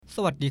ส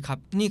วัสดีครับ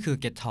นี่คือ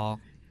Get Talk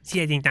เชี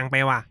ยร์จริงจังไป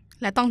ว่ะ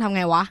แล้วต้องทำไ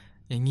งวะ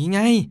อย่างนี้ไง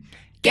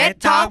Get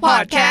Talk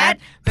Podcast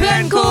เพื่อ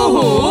นคู่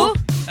หู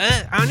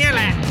เอาเนี่ยแ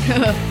หละ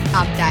ต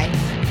ามใจ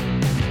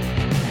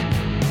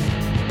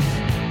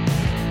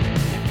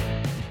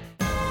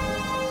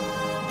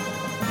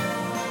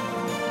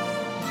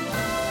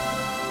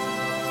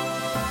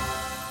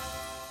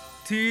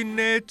ทีนเ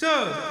นเจอ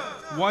ร์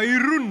วัย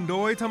รุ่นโด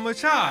ยธรรม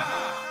ชาติ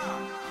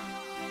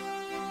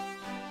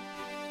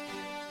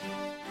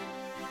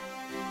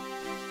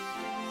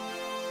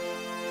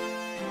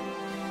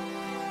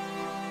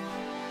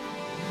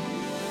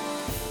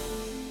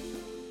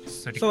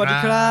สวัสดี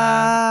ครั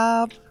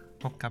บ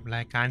พบกับร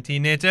ายการทีน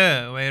เนเจอร์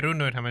วัยรุ่น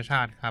โดยธรรมชา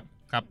ติครับ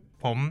กับ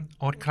ผม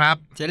โอ๊ตครับ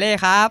เจเล่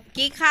ครับ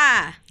กิ๊กค่ะ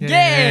เ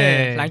ย้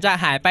หลังจาก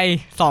หายไป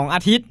2อา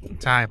ทิตย์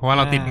ใช่เพราะว่าเ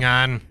ราติดงา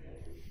น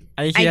ไอ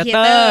เคียเต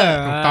อร์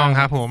ถูกต้อง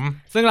ครับผม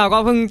ซึ่งเราก็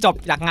เพิ่งจบ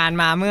จากงาน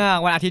มาเมื่อ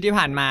วันอาทิตย์ที่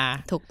ผ่านมา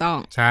ถูกต้อง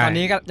ตอน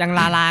นี้ก็ยัง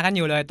ลากันอ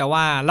ยู่เลยแต่ว่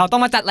าเราต้อ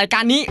งมาจัดรายกา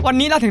รนี้วัน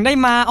นี้เราถึงได้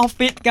มาออฟ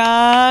ฟิศกั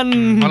น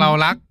เพราะเรา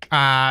รัก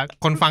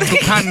คนฟังทุ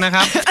กท่านนะค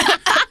รับ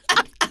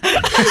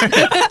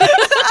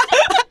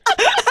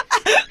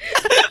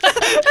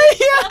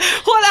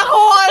คนละค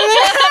นเล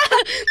ย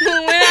มึ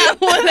งไม่น่า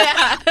พูดเลย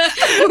อ่ะ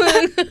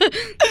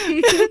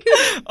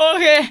โอ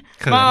เค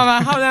มา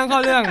เข้าเรื่อ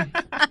ง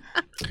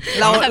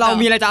เรา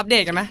มีอะไรจะอัปเด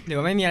ตกันไหมหรือ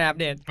ว่าไม่มีอะไรอัป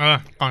เดต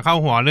ก่อนเข้า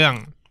หัวเรื่อง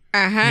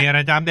มีอะไร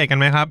จะอัปเดตกัน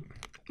ไหมครับ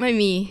ไม่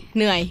มีเ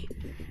หนื่อย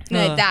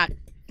จาก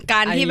ก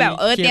ารที่แบบ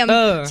เตรียม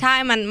ใช่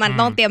มัน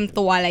ต้องเตรียม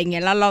ตัวอะไรเ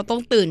งี้ยแล้วเราต้อ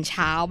งตื่นเ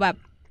ช้าแบบ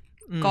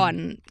ก่อน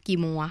กี่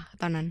โมงวะ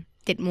ตอนนั้น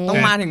 7 โมงต้อ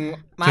งมาถึง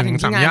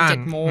ที่งาน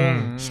 7 โมง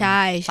ใช่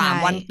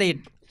3 วันติด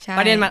ป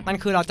ระเด็นมัน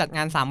คือเราจัดง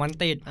าน3 วัน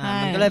ติด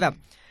มันก็เลยแบบ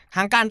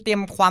ทั้งการเตรีย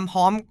มความพ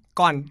ร้อม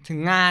ก่อนถึง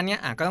งานเนี้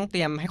ยก็ต้องเต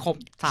รียมให้ครบ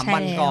3 วั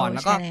นก่อนแ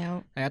ล้วก็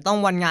ต้อง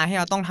วันงานให้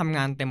เราต้องทำง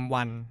านเต็ม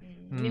วัน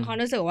มีความ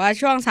รู้สึกว่า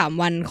ช่วง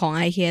3 วันของ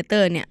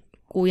iCreator เนี่ย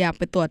กูอยากไ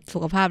ปตรวจสุ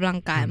ขภาพร่า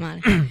งกายมาก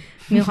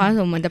มีความรู้สึ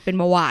กมันจะเป็น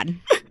เบาหวาน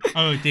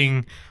จริง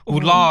กู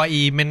ล่อ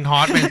เมนทอ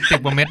สเป็น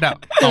10 กว่าเม็ดอะ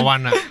ต่อวัน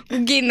อะกู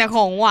กินแต่ข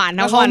องหวาน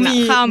ทั้งวัน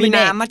ข้าวมี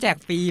น้ำมาแจก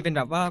ฟรีเป็นแ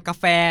บบว่ากา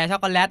แฟช็อก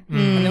โกแลต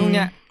อะไรพวกเ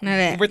นี้ยนั่น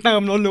แหละไปเติ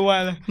มรัว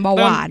ๆเลยเบา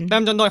หวานเติ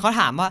มจนโดยเขา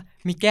ถามว่า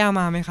มีแก้ว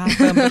มาไหมครับเ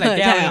ติมใส่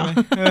แก้วเลย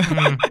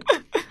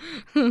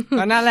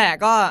ก็นั่นแหละ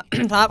ก็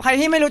สำหรับใคร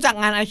ที่ไม่รู้จัก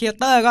งาน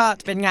iCreator ก็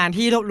เป็นงาน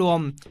ที่รวบรวม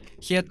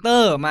ครีเอเตอ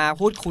ร์มา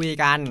พูดคุย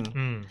กัน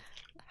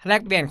แล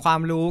กเปลี่ยนความ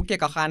รู้เกี่ย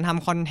วกับการท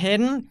ำคอนเท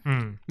นต์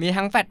มี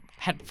ทั้งแ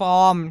พลตฟอ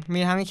ร์มมี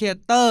ทั้งครีเอ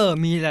เตอร์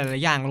มีหลา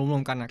ยๆอย่างรว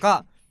มๆกันนะก็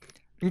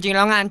จริงๆแ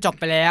ล้วงานจบ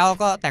ไปแล้ว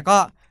ก็แต่ก็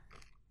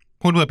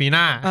พูดเผื่อปีห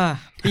น้า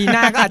ปีหน้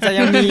าก็อาจจะ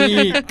ยังมี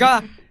ก็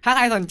ถ้าใค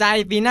รสนใจ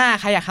ปีหน้า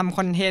ใครอยากทำค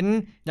อนเทนต์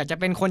อยากจะ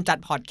เป็นคนจัด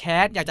พอดแค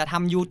สต์อยากจะท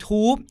ำ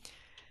YouTube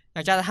อย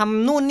ากจะท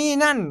ำนู่นนี่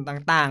นั่น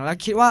ต่างๆแล้ว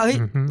คิดว่าเฮ้ย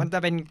มันจะ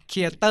เป็นค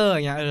รีเอเตอร์อ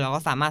ย่างเงี้ยเรา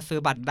ก็สามารถซื้อ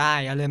บัตรได้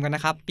อย่าลืมกันน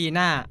ะครับปีห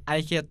น้า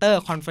iCreator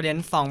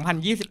Conference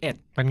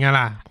 2021เป็นไง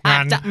ล่ะ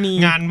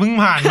งานเพิ่ง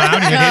ผ่านมา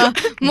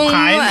มึงข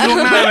ายล่วง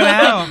หน้าไปแล้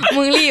ว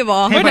มึงรีบเหร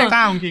อไม่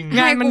ต้าจริง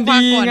งานมัน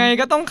ดีไง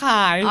ก็ต้องข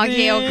ายโอเ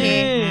ค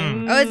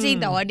จริง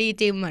แต่ว่าดี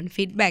จริงเหมือน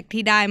ฟีดแบ็ก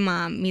ที่ได้มา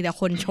มีแต่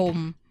คนชม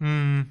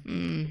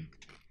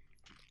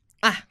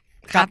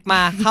กลับม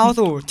าเข้า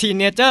สู่ทีน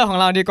เนเจอร์ของ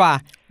เราดีกว่า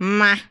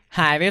มา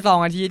หายไป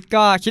2 อาทิตย์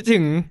ก็คิดถึ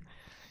ง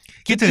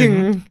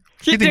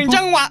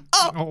จังหวะ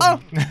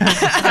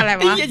อะไร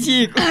วะฉี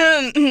ก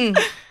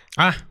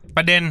ป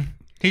ระเด็น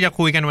ที่จะ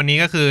คุยกันวันนี้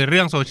ก็คือเ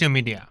รื่องโซเชียล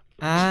มีเดีย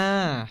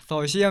โซ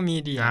เชียลมี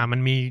เดียมัน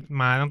มี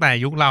มาตั้งแต่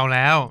ยุคเราแ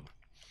ล้ว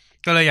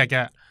ก็เลยอยากจ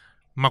ะ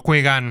มาคุย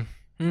กัน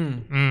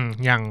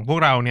อย่างพวก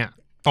เราเนี่ย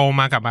โต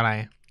มากับอะไร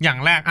อย่าง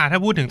แรกถ้า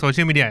พูดถึงโซเชี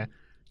ยลมีเดีย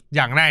อ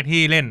ย่างแรก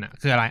ที่เล่น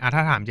คืออะไรถ้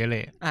าถามเจเ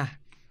ล่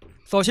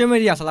โซเชียลมี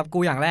เดียสำหรับกู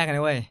อย่างแรกเล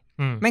ยเว้ย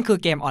แม่งคือ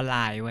เกมออนไล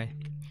น์เว้ย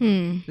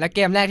และเก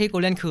มแรกที่กู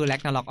เล่นคือ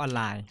Ragnarok ออนไ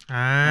ลน์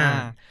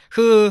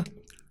คือ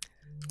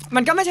มั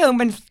นก็ไม่เชิง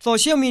เป็นโซ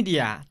เชียลมีเดี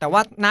ยแต่ว่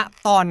าณ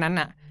ตอนนั้น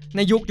น่ะใน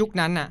ยุค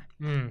นั้นน่ะ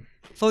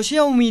โซเชี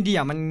ยลมีเดี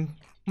ย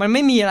มันไ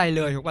ม่มีอะไรเ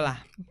ลยถูกป่ะล่ะ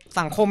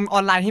สังคมออ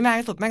นไลน์ที่มาก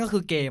ที่สุดแม่งก็คื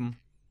อเกม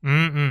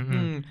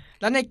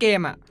แล้วในเกม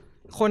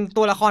คน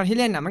ตัวละครที่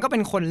เล่นมันก็เป็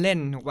นคนเล่น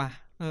ถูกป่ะ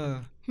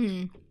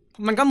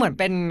มันก็เหมือน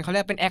เป็นเขาเรี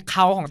ยกเป็นแอคเค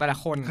าท์ของแต่ละ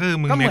คนคือ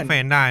มึงเมคเฟร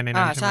นด์ได้ใน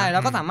นั้นใช่แล้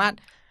วก็สามารถ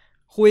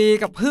คุย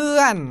กับเพื่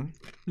อน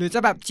หรือจะ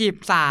แบบจีบ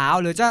สาว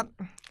หรือจะ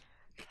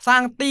สร้า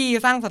งตี้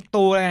สร้างศัต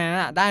รูอะไรนั่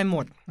นได้หม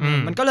ด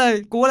มันก็เลย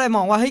กูก็เลยม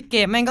องว่าเฮ้ยเก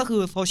มแม่งก็คื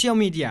อโซเชียล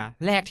มีเดีย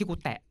แรกที่กู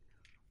แตะ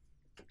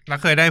แล้ว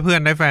เคยได้เพื่อ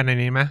นได้แฟนใน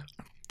นี้ไหม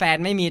แฟน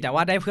ไม่มีแต่ว่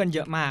าได้เพื่อนเย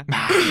อะมาก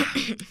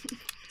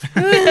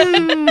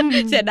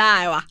เสียดา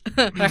ยว่ะ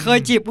แต่เคย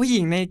จีบผู้หญิ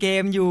งในเก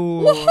มอยู่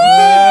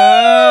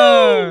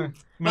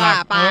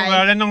เรา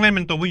เล่นต้องเล่นเ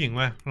ป็นตัวผู้หญิงเ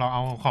ว้ยเราเอ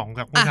าของจ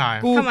ากผู้ชาย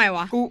ทำไมว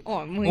ะ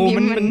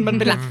มัน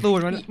เป็นหลักสูต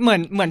รมันเห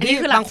มือนที่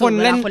บางคน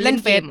เล่น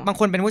เฟซบาง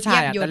คนเป็นผู้ชา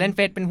ยแต่เล่นเฟ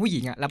ซเป็นผู้หญิ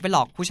งแล้วไปหล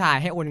อกผู้ชาย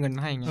ให้โอนเงินม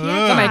าให้เงี้ย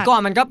สมัยก่อ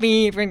นมันก็มี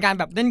เป็นการ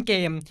แบบเล่นเก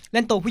มเ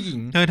ล่นตัวผู้หญิง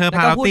เธอพ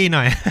าเราตีห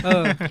น่อย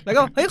แล้ว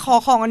ก็เฮ้ยขอ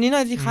ของอันนี้หน่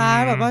อยสิคะ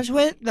แบบว่าช่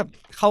วยแบบ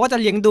เขาก็จะ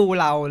เลี้ยงดู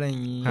เราอะไรอย่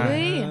างงี้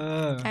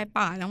ใช่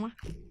ป่าแล้ววะ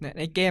ใ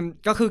นเกม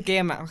ก็คือเก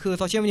มคือ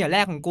โซเชียลมีเดียแร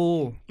กของกู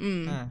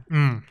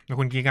แล้ว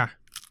คุณกิ๊ก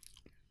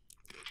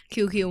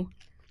คิว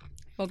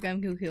รแกรม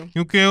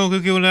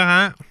คิวเลยฮ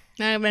ะ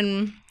น่าจะเป็น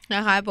ค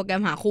ล้ายๆโปรแกร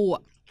มหาคู่อ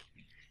ะ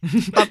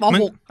ตอนป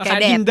 .6 แต่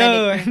แดดเด็ก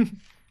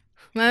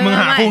มึง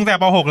หาคู่แต่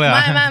ป .6 เลยเหรอไ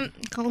ม่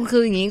เขาคื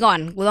ออย่างนี้ก่อน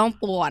กูต้อง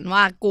ปวด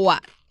ว่ากู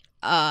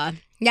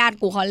ญาติ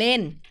กูเขาเล่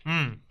น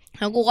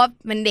แล้วกูก็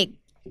เป็นเด็ก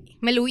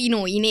ไม่รู้อีโหน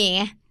อีเหน่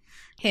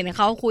เห็นเ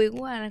ขาคุยกู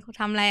ว่าเขา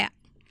ทำอะไรอะ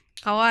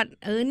เขาว่า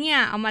เนี่ย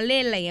เอามาเล่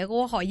นอะไรเงี้ยกู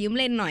ขอยืม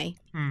เล่นหน่อย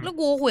แล้ว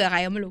กูคุยกับใคร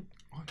ก็ไม่รู้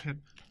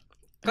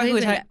ก็คื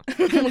อใช่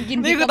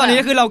นี่คือตอนนี้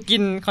คือเรากิ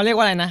นเขาเรียก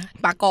ว่าอะไรนะ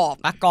ปลากร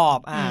อบ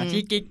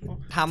ที่กิ๊ก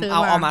ทำ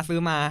เอามาซื้อ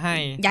มาให้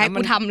ย้ายกู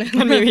ทำเลย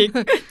มันมีพริก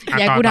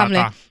ย้ายกูทำเล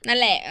ยนั่น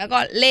แหละแล้วก็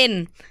เล่น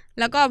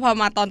แล้วก็พอ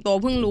มาตอนโต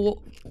เพิ่งรู้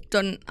จ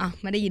น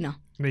ไม่ได้ยินเหรอ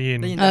ได้ยิน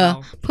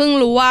เพิ่ง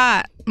รู้ว่า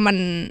มัน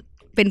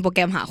เป็นโปรแก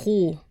รมหา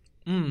คู่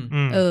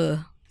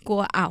กู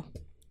ว่า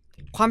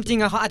ความจริง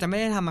เขาอาจจะไม่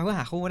ได้ทำมาเพื่อ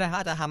หาคู่ได้เขา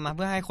อาจจะทำมาเ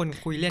พื่อให้คน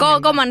คุยเล่น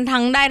ก็มัน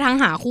ทั้งได้ทั้ง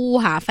หาคู่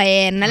หาแฟ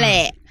นนั่นแหล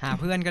ะหา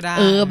เพื่อนก็ได้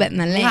แบบ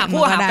นั้นแหละหา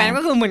คู่หาแฟน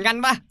ก็คือเหมือนกัน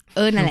ป่ะ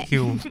นั่นแหละ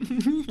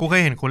กูเค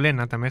ยเห็นคนเล่น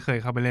นะแต่ไม่เคย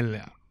เข้าไปเล่นเล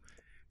ย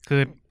คื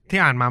อที่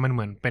อ่านมามันเห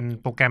มือนเป็น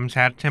โปรแกรมแช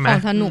ทใช่ไหม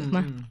สนุก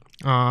มั้ย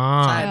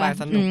ใช่บาย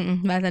ส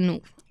นุก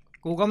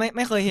กูก็ไ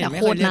ม่เคยเห็นไ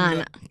ม่เคยเล่นเลย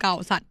เก่า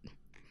สัตว์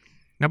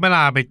แล้วเวล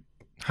าไป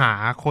หา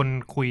คน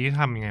คุย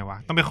ทำยังไงวะ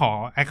ต้องไปขอ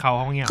แอคเคาท์เ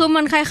ขาเงี้ยคือ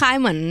มันคล้ายๆ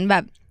เหมือนแบ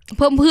บ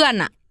เพื่อน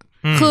อะ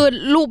คือ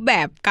รูปแบ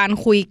บการ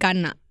คุยกัน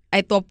อะไอ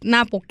ตัวหน้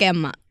าโปรแกรม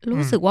อะ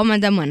รู้สึกว่ามัน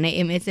จะเหมือนใน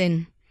MSN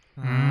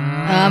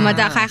มัน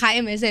จะคล้าย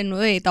ๆ MSN เ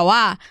ว้ยแต่ว่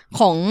า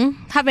ของ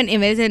ถ้าเป็น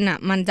MSN อะ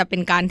มันจะเป็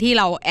นการที่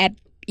เราแอด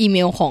อีเม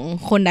ลของ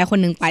คนใดคน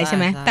หนึ่งไปใช่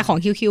ไหมแต่ของ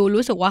QQ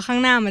รู้สึกว่าข้าง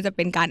หน้ามันจะเ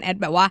ป็นการแอด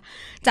แบบว่า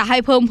จะให้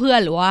เพิ่มเพื่อน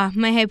หรือว่า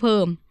ไม่ให้เพิ่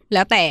มแ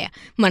ล้วแต่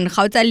เหมือนเข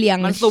าจะเรียง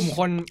มันสุ่มค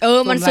น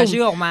มันสุ่ม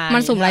ชื่อออกมามั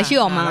นสุ่มรายชื่อ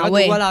ออกมาเ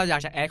ว้ยว่าเราอยา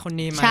กจะแอดคน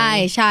นี้ไหม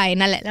ใช่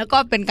นั่นแหละแล้วก็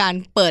เป็นการ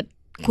เปิด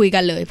คุยกั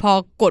นเลยพอ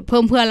กดเพิ่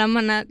มเพื่อนแล้ว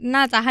มัน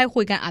น่าจะให้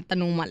คุยกันอัต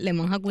โนมัติเลย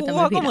มั้งถ้ากูจะไ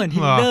ม่ผิดก็เหมือน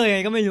Tinder ไง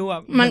ก็ไม่รู้อ่ะ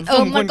มั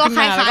นก็ค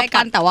ล้ายๆ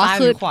กันแต่ว่า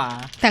คือ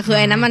แต่คือไ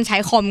อ้นั้นมันใช้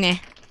คอมไง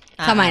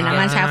สมัยนั้น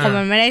มันใช้คอม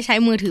มันไม่ได้ใช้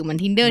มือถือเหมือน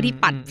Tinder ที่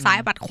ปัดซ้าย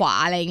ปัดขวา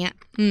อะไรเงี้ย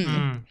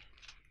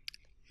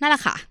นั่นแหล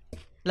ะค่ะ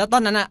แล้วตอ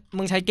นนั้นอ่ะ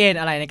มึงใช้เกณฑ์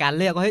อะไรในการ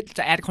เลือกว่าจ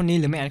ะแอดคนนี้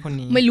หรือไม่แอดคน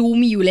นี้ไม่รู้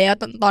มีอยู่แล้ว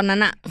ตอนนั้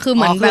นอ่ะคือเ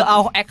หมือนแบบเอา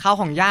แอคเคาท์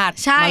ของญาติ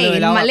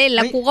มาเล่นแ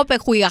ล้วกูก็ไป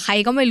คุยกับใคร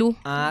ก็ไม่รู้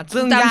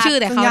ซึ่งจำชื่อ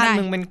แต่เขาได้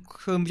มึงเป็น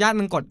คือญาติ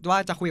มึงกดว่า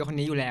จะคุยกับคน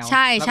นี้อยู่แล้วใ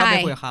ช่แล้วก็ไป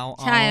คุยกับเขา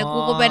ใช่กู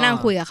ก็ไปนั่ง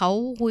คุยกับเขา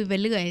คุยไป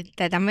เรื่อยแ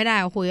ต่จำไม่ได้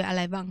ว่าคุยอะไ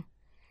รบ้าง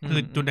คื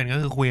อจุดเด่นก็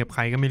คือคุยกับใค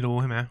รก็ไม่รู้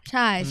ใช่ไหมใ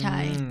ช่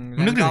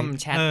นึก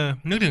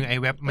ถึงไอ้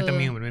เว็บมันจะ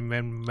มีเหมือนเป็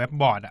นเว็บ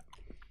บอร์ดอ่ะ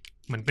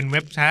เหมือนเป็นเว็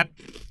บแชท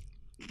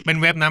เป็น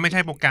เว็บนะไม่ใ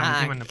ช่โปรแกรม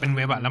ที่มันเป็นเ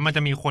ว็บอะแล้วมันจ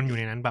ะมีคนอยู่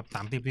ในนั้นแบบ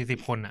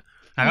30-40 คนอะ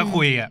แล้วก็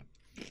คุยอะ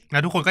แล้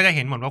วทุกคนก็จะเ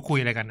ห็นหมดว่าคุย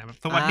อะไรกันนะ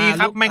สวัสดี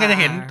ครับไม่ก็จะ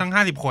เห็นทั้ง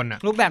50 คนอะ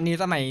รูปแบบนี้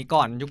สมัย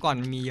ก่อนยุคก่อน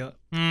มีเยอะ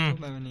รูป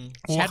แบบนี้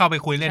กูเข้าไป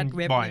คุยเล่น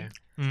บ่อย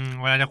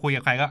เวลาจะคุย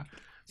กับใครก็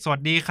สวัส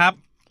ดีครับ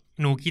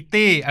หนูคิต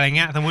ตี้อะไรเ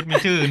งี้ยสมมติมี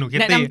ชื่อหนูคิ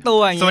ตตี้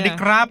สวัสดี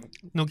ครับ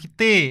หนูคิต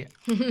ตี้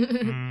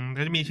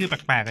ก็จะมีชื่อแ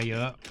ปลกๆกันเย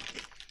อะ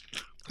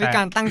คือก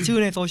ารตั้งชื่อ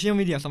ในโซเชียล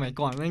มีเดียสมัย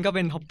ก่อนมันก็เ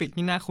ป็นท็อปิก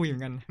ที่น่าคุยเหมือ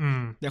นกัน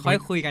เดี๋ยวค่อย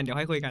คุยกัน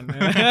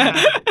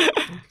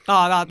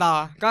ต่อ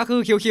ก็คือ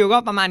คิวก็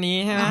ประมาณนี้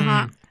ใช่ไหม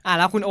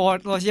แล้วคุณโอ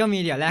โซเชียล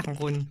มีเดียแรกของ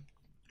คุณ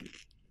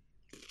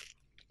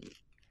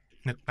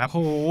นึกแป๊บโห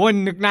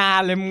นึกนาน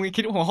เลยมึง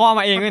คิดหัวข้อ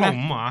มาเองด้วยนะผ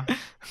มเหรอ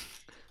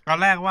ตอน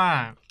แรกว่า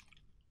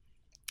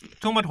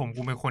ช่วงประถม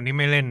กูเป็นคนที่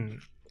ไม่เ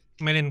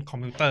ล่นคอม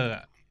พิวเตอร์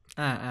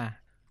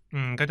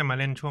ก็จะมา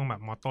เล่นช่วงแบ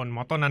บมอ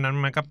ต้นนั้น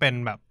มันก็เป็น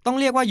แบบต้อง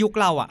เรียกว่ายุค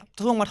เราอ่ะ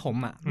ช่วงประถม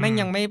อ่ะแม่ง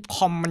ยังไม่ค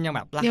อมมันยังแ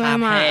บบราคา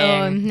แพ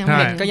งเ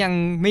น็ตก็ยัง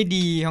ไม่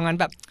ดีเพราะงั้น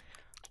แบบ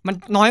มัน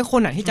น้อยค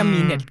นอ่ะที่จะมี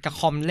เน็ตกับ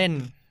คอมเล่น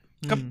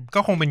ก็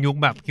คงเป็นยุค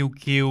แบบ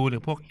QQ หรื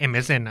อพวก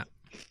MSN อ่ะ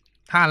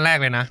ถ้าอันแรก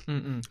เลยนะ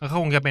ก็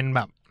คงจะเป็นแ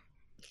บบ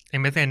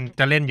MSN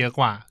จะเล่นเยอะ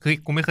กว่าคือ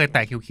กูไม่เคยแต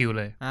ะ QQ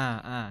เลย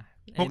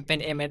เป็น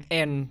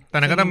MSN ตอน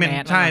นั้นก็ต้องเป็น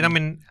ใช่ต้องเ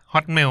ป็น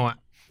Hotmail อ่ะ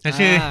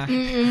ชื่อ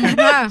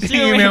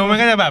อีเมลมัน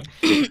ก็จะแบบ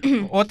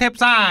โอเทป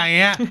ซ่าอย่าง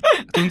เงี้ย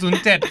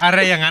007อะไร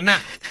อย่างนั้นน่ะ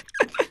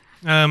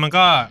มัน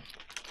ก็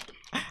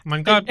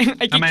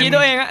ไอ้กิ๊กตั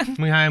วเองอะ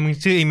มึง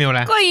ชื่ออีเมลอะไ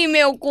รก็อีเม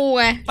ลกู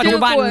ไงปัจจุ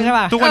บันใช่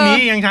ป่ะทุกวันนี้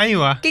ยังใช้อ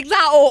ยู่อ่ะกิ๊กซ่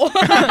าโอ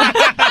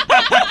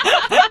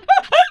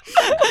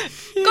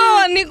ก็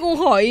นี่กู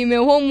ขออีเม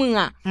ลพวกมึง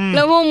อ่ะแ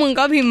ล้วพวกมึง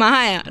ก็พิมพ์มาใ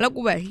ห้อ่ะแล้วกู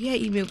แบบเฮีย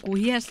อีเมลกู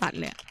เฮียสัตว์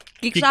เลย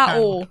กิ๊กซ่าโอ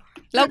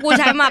แล้วกู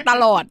ใช้มาต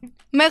ลอด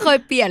ไม่เคย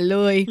เปลี่ยนเล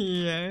ย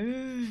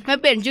ไม่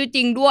เปลี่ยนชื่อจ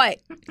ริงด้วย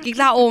กิ๊ก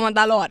ซาโอมา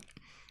ตลอด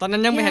ตอนนั้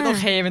นยังไม่ใช้ตัว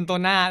เคเป็นตัว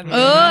หน้า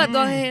ตั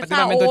วเคซา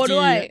โอ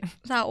ด้วย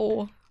ซาโอ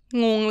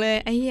งงเลย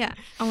ไอ้เหี้ย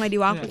เอาไงดี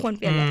วะกูควรเ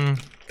ปลี่ยน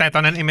แต่ตอ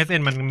นนั้น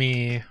MSN มัน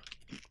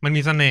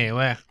มีเสน่ห์เ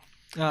ว้ย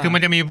คือมั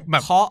นจะมีแบ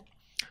บเคาะ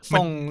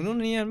ส่งนู่น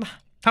นี่ป่ะ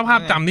ถ้าภาพ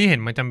จำที่เห็น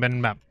มันจะเป็น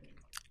แบบ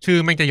ชื่อ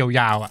มันจะย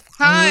าวๆอ่ะ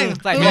ใช่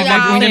มั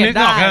นจะนึก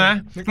ออกใช่ไหม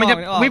มันจะ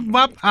วิบ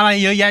วับอะไร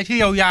เยอะแยะชื่อ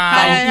ยาว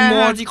ๆอีโม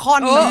จิคอ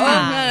น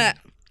นั่นแหละ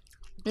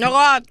แล้ว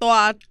ก็ตัว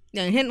อ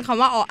ย่างเช่นค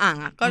ำว่าออ่าง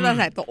อ่ะก็จะใ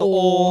ส่ตัว O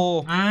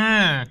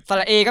ส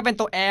ระ A ก็เป็น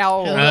ตัว L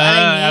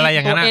อะไรอ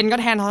ย่างนั้นตัว N ก็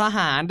แทนทห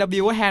าร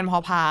W ก็แทนพอ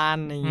พาน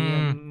อย่างเงี้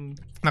ย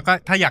แล้วก็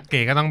ถ้าอยากเ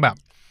ก๋ก็ต้องแบบ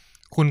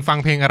คุณฟัง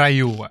เพลงอะไร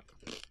อยู่อ่ะ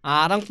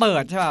ต้องเปิ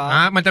ดใช่ป่ะ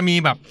มันจะมี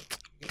แบบ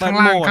ข้า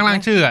งล่าง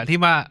ชื่ออะที่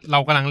ว่าเรา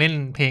กำลังเล่น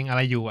เพลงอะไ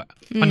รอยู่อะ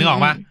มันนึกออ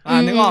กปะ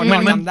นึกออกมั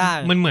นได้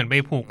มันเหมือนไป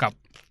ผูกกับ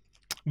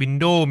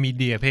Windows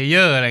Media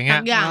Player อะไรเงี้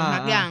ยทุกอ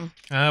ย่าง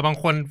บาง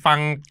คนฟัง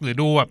หรือ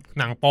ดูแบบ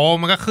หนังโป๊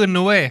มันก็ขึ้นน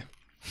ะเว้ย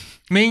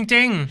มีจ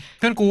ริงๆ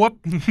เพื่อนกูว่า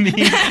มี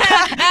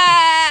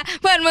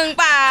เพื่อนมึง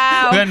เปล่า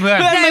เพื่อนใช่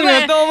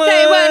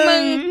เพื่อนมึ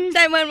งใ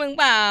ช่เพื่อนมึง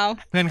เปล่า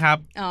เพื่อนครับ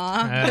อ๋อ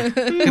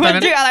เพื่อน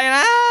ชื่ออะไรน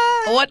ะ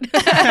โอ๊ต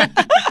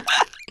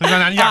ตอ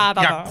นนั้นอ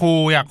ยากครู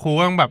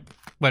ต้องแบบ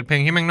เปิดเพล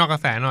งที่แม่งนอกกระ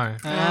แสหน่อย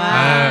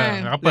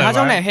แล้วก็เปิดถ้า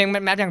ช่วงไหนเพลง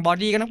แมสอย่างบอ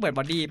ดี้ก็ต้องเปิดบ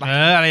อดี้ป่ะ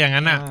อะไรอย่าง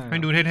นั้นน่ะให้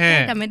ดูเท่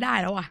ๆแต่ไม่ได้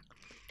แล้วว่ะ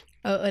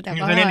แต่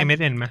ก็เคยเล่น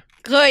MSN ไหม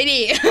เคยดิ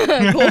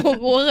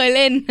กูเคยเ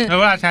ล่นแล้ว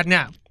เวลาแชทเ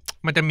นี่ย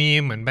มันจะมี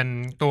เหมือนเป็น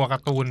ตัวกา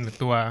ร์ตูนหรือ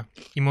ตัว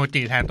อีโม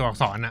จิแทนตัวอัก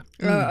ษรอ่ะ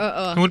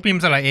สมมติพิม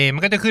พ์สระเอมั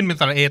นก็จะขึ้นเป็น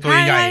สระเอตัว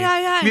ใหญ่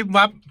ๆวิบ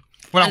วับ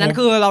อันนั้น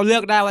คือเราเลื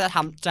อกได้ว่า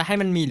จะให้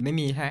มันมีหรือไม่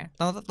มีใช่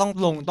ต้อ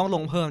งล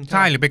งเพิ่มใ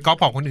ช่หรือไปก๊อป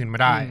ของคนอื่นมา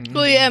ได้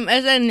คือ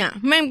MSN เนี่ย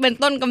แม่งเป็น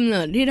ต้นกำเ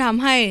นิดที่ท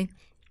ำให้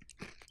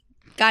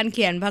การเ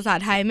ขียนภาษา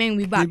ไทยแม่ง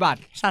วิบั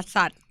ติ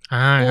สัตว์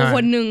กูค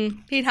นหนึ่ง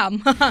ที่ท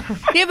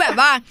ำ ที่แบบ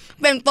ว่า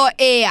เป็นตัว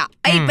A อ่ะ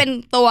เป็น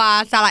ตัว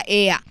สระเอ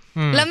อ่ะ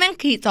แล้วแม่ง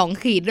ขีด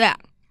2 ขีดด้วย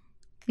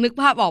นึก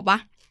ภาพออกปะ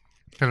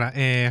สระเ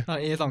อ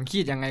2 ขี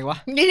ดยังไงวะ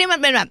ที่มัน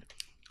เป็นแบบ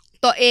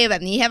ตัว A แบ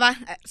บนี้ใช่ปะ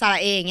สระ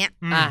เออย่างเงี้ย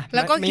แ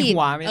ล้วก็ขีด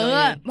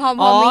พอ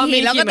มีขี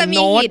ดแล้วก็จะมี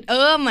ขีด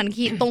เหมือน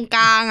ขีดตรงก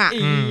ลางอ่ะ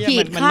ขี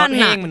ดขั้น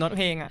เหมือนโน้ตเ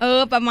พลงอ่ะ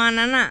ประมาณ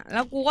นั้นอ่ะแ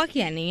ล้วกูก็เ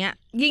ขียนอย่างเงี้ย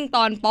ยิ่งต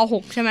อนป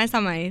.6 ใช่ไหมส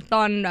มัยต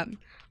อนแบบ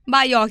บ้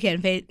ายอเขียน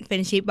เฟร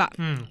นชิพอ่ะ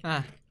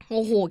โ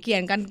อ้โหเขีย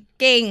นกัน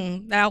เก่ง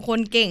แต่ละคน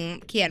เก่ง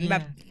เขียนแบ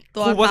บตั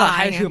วภาษาไ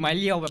ทยถือไม้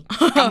เรียวแบบ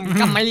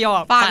กำไม้เรียว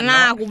ปาดหน้า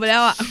กูไปแล้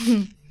วอ่ะ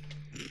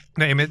ใ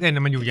น MSN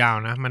มันอยู่ยาว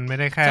นะมันไม่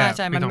ได้แค่ใ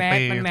ช่มัน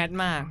แมส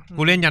มาก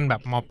กูเล่นยันแบ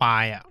บม.ปลา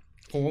ยอ่ะ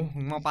โอ้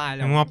ถึงม.ปลายเล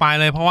ยม.ปลาย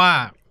เลยเพราะว่า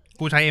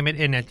กูใช้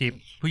MSN เนี่ยจีบ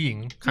ผู้หญิง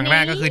ครั้งแร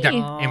กก็คือจาก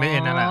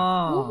MSN นั่นแหละ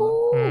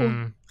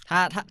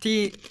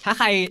ถ้าใ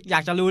ครอยา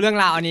กจะรู้เรื่อง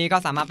ราวอันนี้ก็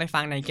สามารถไปฟั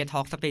งใน Get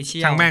Talk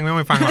Special ช่างแม่งไม่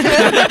ไปฟังหรอ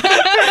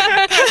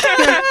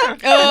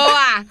ก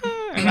ว่ะ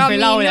เคย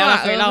เล่าแล้ว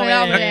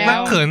นัก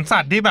เขินสั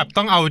ตว์ที่แบบ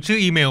ต้องเอาชื่อ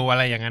อีเมลอะ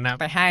ไรอย่างนั้นนะ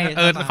ไปให้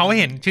เขา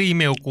เห็นชื่ออี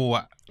เมลกู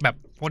อ่ะแบบ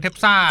โพเทป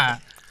ซ่า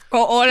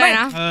โอเลย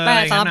นะแต่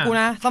สำหรับกู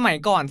นะสมัย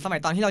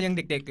ตอนที่เรายังเ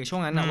ด็กๆหรือช่ว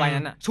งนั้นวัย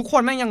นั้นอ่ะทุกค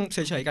นแม่งยังเฉ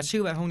ยๆกับชื่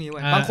อแบบพวกนี้เว้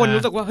ยบางคน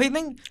รู้สึกว่าเฮ้ยแ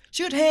ม่ง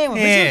ชื่อเท่ว่ะ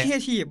ไม่ชื่อเท่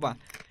ทีบว่ะ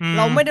เ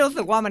ราไม่ได้รู้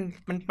สึกว่า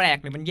มันแปลก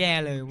หรือมันแย่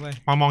เลยเว้ย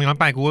พอมองย้อน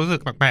ไปกูรู้สึ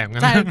กแปลกๆเหมือนกั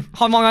นใช่พ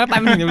อมองย้อนไป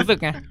มันถึงรู้สึก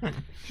ไง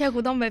เฮ้ยกู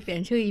ต้องไปเปลี่ย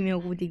นชื่ออีเมล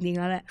กูจริงๆ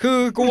แล้วแหละคือ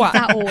กูอ่ะ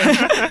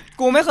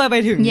กูไม่เคยไป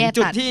ถึง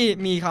จุดที่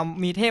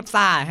มีเทพ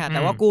ซ่าค่ะแ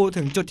ต่ว่ากู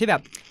ถึงจุดที่แบ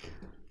บ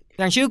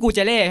อย่างชื่อกูเจ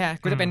เล่ค่ะ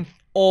กูจะเป็น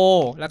O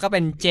แล้วก็เป็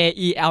น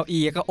JELE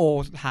แล้วก็ O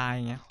สุดท้าย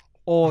อย่างเงี้ย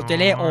โอเจ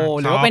เล่โอ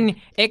หรือว่าเป็น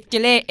X เจ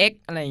เล่ X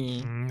อะไรอย่าง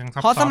งี้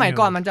เพราะสมัย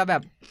ก่อนมัน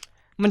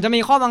จะมี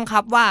ข้อบังคั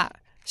บว่า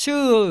ชื่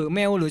อเม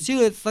ลหรือชื่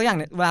อสักอย่าง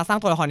เวลาสร้าง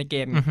ตัวละครในเก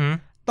ม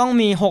ต้อง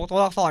มี6ตัว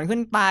อักษรขึ้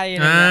นไปอะ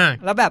ไรเงี้ย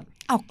แล้วแบบ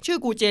ชื่อ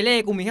กูเจเล่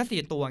กูมีแ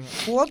ค่4ตัวเงี้ย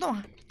กูก็ต้อง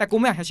แต่กู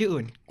ไม่อยากใช้ชื่อ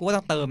อื่นกูก็ต้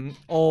องเติม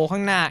O ข้า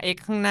งหน้า X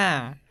ข้างหน้า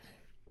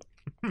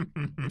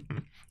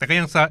แต่ก็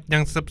ยังเซิ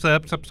ร์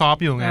ฟซอฟ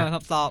อยู่ไง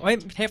ซอฟเฮ้ย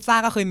เทปซ่า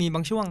ก็เคยมีบ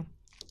างช่วง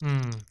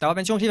แต่ว่าเ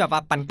ป็นช่วงที่แบบว่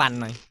าปั่น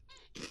ๆหน่อย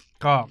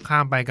ก็ข้า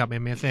มไปกับ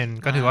MSN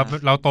ก็ถือว่า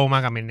เราโตมา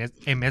กับ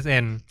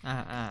MSN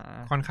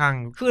ค่อนข้าง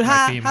คือ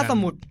ถ้าสม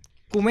มุติ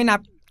กูไม่นับ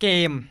เก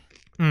ม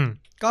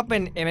ก็เป็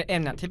น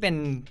MSN อ่ะที่เป็น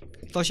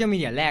โซเชียลมี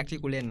เดียแรกที่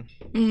กูเล่น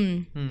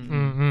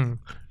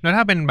แล้ว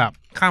ถ้าเป็นแบบ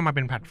ข้ามมาเ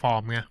ป็นแพลตฟอร์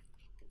มไง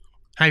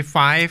High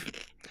Five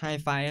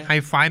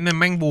มัน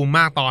แม่งบูมม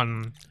ากตอน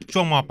ช่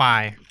วงม.ปลา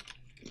ย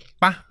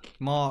ปะ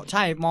ใ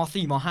ช่ม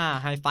.4 ม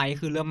.5 High Five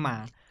คือเริ่มมา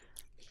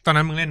ตอน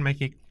นั้นมึงเล่นไหม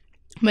คิก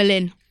ไม่เ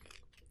ล่น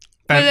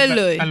ไม่เล่น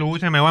เลยแต่รู้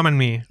ใช่ไหมว่ามัน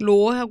มี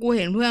รู้ค่ะกูเ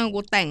ห็นเพื่อน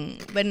กูแต่ง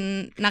เป็น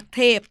นักเ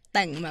ทพแ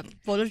ต่งแบบ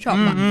Photoshop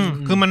อ่ะ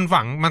คือมัน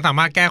สา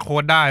มารถแก้โค้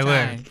ดได้เว้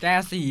ยแก้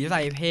สีใ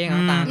ส่เพลง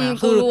ต่าง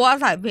ๆคือรู้ว่า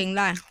ใส่เพลง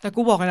ได้แต่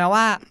กูบอกเลยนะ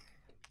ว่า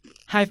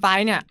High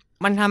Five เนี่ย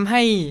มันทำใ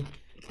ห้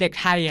เด็ก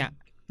ไทยอ่ะ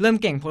เริ่ม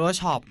เก่ง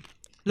Photoshop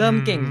เริ่ม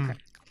เก่ง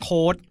โ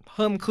ค้ดเ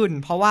พิ่มขึ้น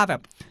เพราะว่าแบ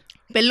บ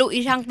เป็นลูกอี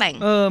ช่างแต่ง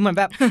เหมือน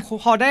แบบ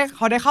พอได้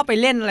เข้าไป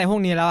เล่นอะไรพว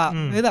กนี้แล้วอ่ะ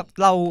เฮ้ยแบบ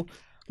เรา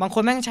บางค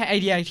นแม่งใช้ไอ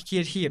เดียครีเ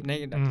อทีฟใน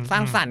สร้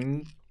างสรรค์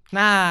ห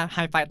น้าไฮ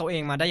ไฟตัวเอ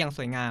งมาได้อย่างส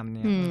วยงามเ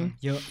นี่ย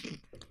เยอะ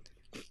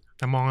แ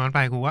ต่มองย้อนไป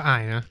กูก็อา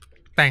ยนะ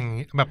แต่ง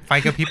แบบไฟ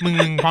กระพริบมึง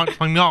พ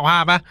อนึกออกภา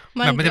พปะ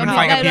แบบมันจะเป็นไ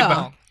ฟกระพริบอะ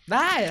ไ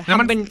ด้แล้ว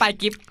มันเป็นไฟ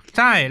กิฟต์ใ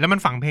ช่แล้วมัน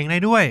ฝังเพลงได้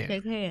ด้วย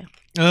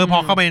พอ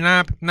เข้าไป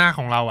หน้าข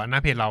องเราอ่ะหน้า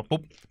เพจเราปุ๊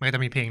บมันจ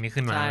ะมีเพลงนี้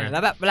ขึ้นมาใช่แล้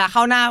วแบบเวลาเข้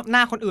าหน้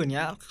าคนอื่นเ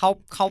นี้ย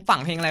เขาฝัง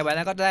เพลงอะไรไว้แ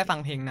ล้วก็ได้ฟัง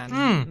เพลงนั้น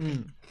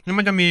แล้ว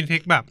มันจะมีทริ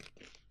คแบบ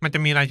มันจะ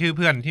มีรายชื่อเ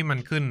พื่อนที่มั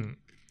นขึ้น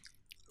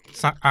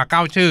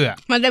9 ชื่ออ่ะ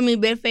มันจะมี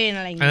เบสเฟน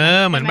อะไรอย่างเงี้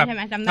ยเหมือนแบบ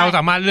เราส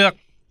ามารถเลือก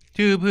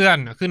ชื่อเพื่อน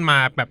ขึ้นมา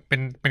แบบ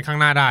เป็นข้าง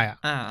หน้าได้อ่ะ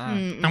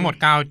ทั้งหมด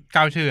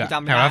9 ชื่อ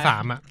แถวละ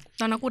3อ่ะ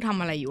ตอนนั้นกูทำ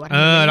อะไรอยู่วะ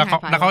แล้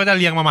วเขาจะ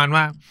เรียงประมาณ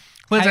ว่า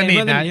เพื่อนสนิท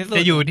นะจ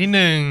ะอยู่ที่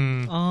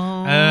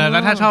1แล้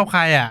วถ้าชอบใค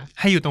รอ่ะ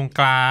ให้อยู่ตรง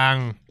กลาง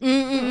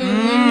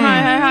ใ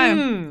ช่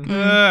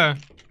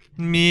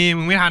มี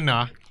มึงไม่ทันเหร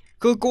อ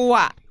คือกู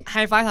อ่ะ ไฮ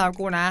ไฟสำหรับ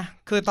กูนะ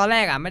คือตอนแร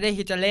กอ่ะไม่ได้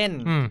คิดจะเล่น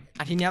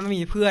ทีเนี้ยมัน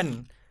มีเพื่อน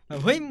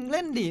เฮ้ยเ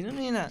ล่นดีนั่น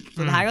นี่น่ะ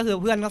สุดท้ายก็คือ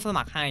เพื่อนก็ส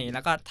มัครให้แ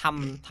ล้วก็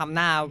ทำห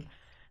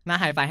น้า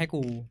ไฮไฟให้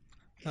กู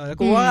แล้ว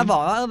กูก็บอ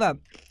กว่าแบบ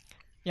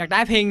อยากได้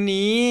เพลง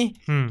นี้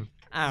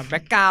แบ็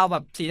คกราวด์แบ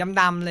บสี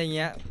ดำๆอะไรเ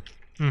งี้ย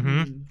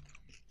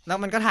แล้ว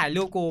มันก็ถ่าย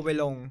รูปกูไป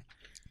ลง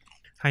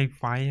ไฮไ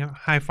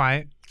ฟ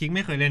กิ๊กไ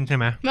ม่เคยเล่นใช่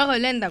ไหมไม่เคย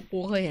เล่นแต่กู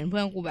เคยเห็นเพื่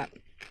อนกูแบบ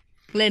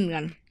เล่นกั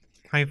น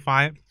ไฮ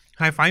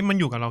ไฟมัน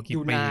อยู่กับเรากี่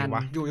ปีว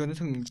ะอยู่จน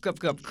ถึงเ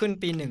กือบขึ้น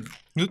ปี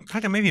1ยุคถ้า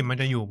จะไม่ผิดมัน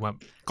จะอยู่แบบ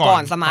ก่อ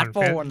นสมาร์ทโฟ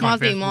นม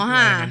.4 ม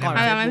.5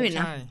 ถ้าจะไม่ผิด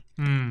นะ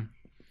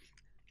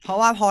เพราะ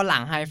ว่าพอหลั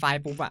งไฮไฟ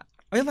ปุ๊บอะ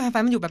ไฮไฟ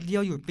มันอยู่แบบเดีย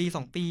วอยู่ปี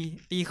2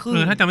ปีครึ่ง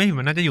ถ้าจะไม่ผิด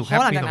มันน่าจะอยู่แค่ปี2ปีเ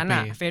พราะหลังจากนั้นอ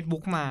ะ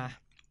Facebook มา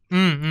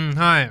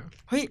ใช่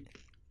เฮ้ย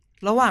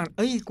ระหว่าง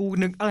กู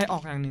นึกอะไรออ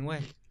กอย่างนึงเว้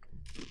ย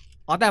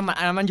แต่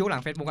มันยุคหลั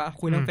ง Facebook อะ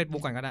คุยเรื่อง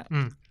Facebook ก่อนก็ได้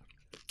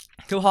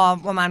คือพอ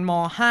ประมาณม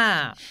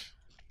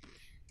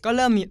.5 ก็เ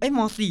ริ่มมีม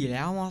.4 แ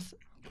ล้วม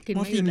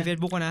.4 มี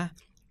Facebook นะ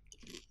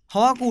เพรา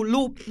ะว่ากู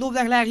รูป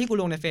แรกๆที่กู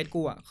ลงในเฟซ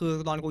กูอ่ะคือ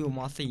ตอนกูอยู่ม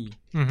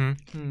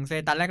.4 เฟ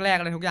ซตัดแรกๆ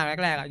อะไรทุกอย่างแ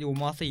รกๆอ่ะอยู่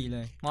ม.4 เล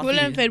ยกูเ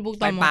ล่น Facebook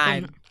ตอนปลาย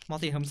ม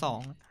.4 เทอม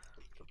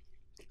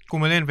2กู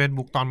ไม่เล่น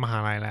Facebook ตอนมหา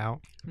ลัยแล้ว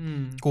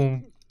กู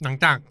หลัง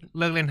จาก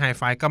เลิกเล่นไฮไ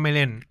ฟก็ไม่เ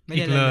ล่น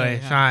อีกเลย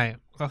ใช่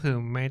ก็คือ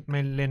ไ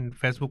ม่เล่น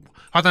Facebook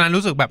เพราะตอนนั้น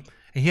รู้สึกแบบ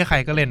ไอ้เหี้ยใคร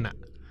ก็เล่นอ่ะ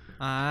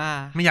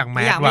ไม่อยากแม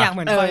สว่ะเห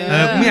มือน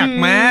ไม่อยาก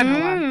แมส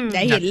จ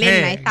ะเห็นเล่น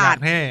ไหนตัด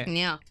เ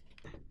นี่ย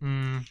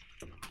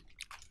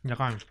เดี๋ยว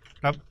ก่อน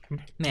แล้ว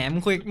แหม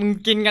มึง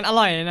กินกันอ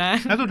ร่อยนะ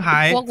แล้วสุดท้า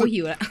ยพวกกู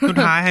หิวแล้วสุด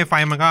ท้ายไฮไฟ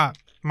มันก็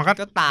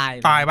ตา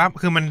ยป่ะ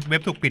คือมันเว็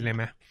บถูกปิดเลยไ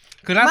หม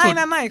คือล่าสุด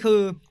ไม่คือ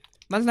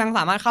มันยังส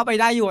ามารถเข้าไป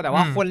ได้อยู่แต่ว่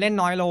าคนเล่น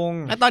น้อยลง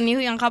แล้วตอนนี้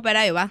คือยังเข้าไปไ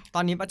ด้อยู่ปะต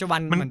อนนี้ปัจจุบัน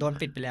เหมือนโดน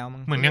ปิดไปแล้วมั้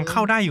งเหมือนยังเข้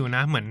าได้อยู่น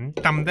ะเหมือน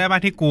จำได้ป่ะ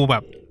ที่กูแบ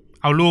บ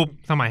เอารูป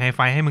สมัยไฮไฟ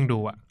ให้มึง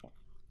ดูอ่ะ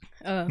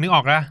นึกอ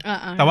อกแล้ว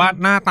แต่ว่า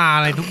หน้าตาอ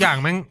ะไรทุกอย่าง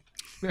แม่ง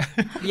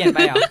เปลี่ยนไป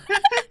เหรอ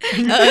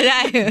ได้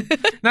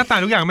หน้าตา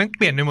ทุกอย่างแม่งเ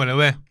ปลี่ยนไปหมดเลย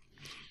เว้ย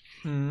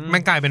แม่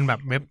งกลายเป็นแบบ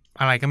เว็บ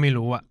อะไรก็ไม่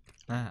รู้อ่ะ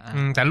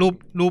แต่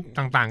รูป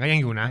ต่างๆก็ยัง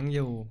อยู่นะยังอ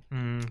ยู่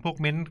พวก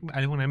เม้นอะ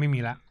ไรพวกนั้นไม่มี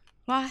ละ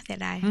ว้าเสีย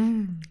ดาย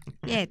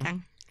แย่จัง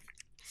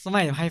ส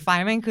มัยไฮไฟ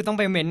แม่งคือต้อง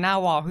ไปเม้นหน้า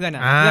วอลเพื่อนอ่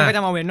ะเพื่อนก็จ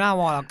ะมาเม้นหน้า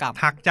วอลเรากลับ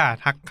ทัก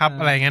ครับ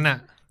อะไรงั้นอ่ะ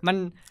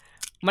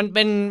มันเ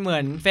ป็นเหมื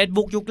อน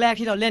Facebook ยุคแรก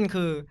ที่เราเล่น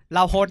คือเร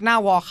าโพสหน้า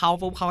วอลเขา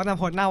ปุ๊บเขาก็จะ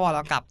โพสหน้าวอลเร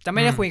ากลับจะไ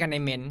ม่ได้คุยกันใน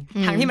เม้น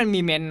ทั้งที่มันมี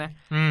เม้นนะ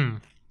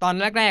ตอน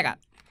แรกๆอ่ะ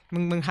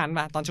มึงทัน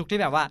ป่ะตอนชุกที่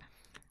แบบว่า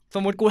ส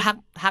มมติกู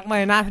ทักมา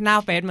หน้า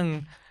เฟซมึง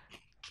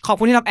ขอบ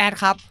คุณที่รับแอด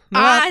ครับ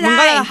มึง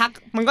ก็จะทัก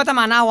มึงก็จะ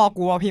มาหน้าวอล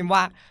กูพิมพ์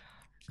ว่า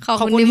ข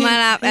อบคุณที่มา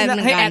รับแอด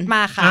ให้แอดม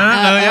าค่ะ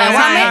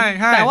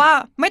แต่ว่า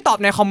ไม่ตอบ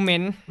ในคอมเม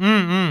นต์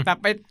แบบ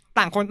ไป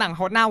ต่างคนต่างโพ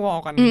สหน้าวอล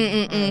กัน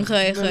เค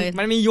ย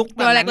มันมียุค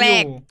ตัวแร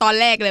กตอน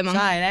แรกเลยมั้งใ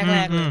ช่แรกเล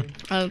ย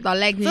ตอน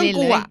แรกที่เล่น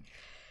เลย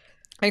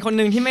เป็นคน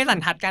นึงที่ไม่สัน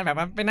ทัดกันแบบ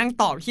ว่าไปนั่ง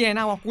ตอบที่ห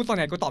น้าวอลกูส่วนใ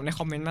หญ่กูตอบในค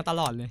อมเมนต์มาต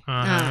ลอดเลย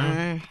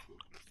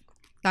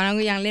ตอนนั้น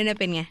กูยังเล่นได้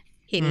เป็นไง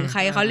เห็นใคร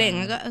เขาเล่น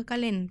ก็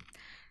เ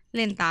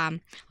ล่นตาม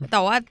แต่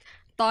ว่า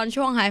ตอน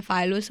ช่วงไฮไฟ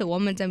รู้สึกว่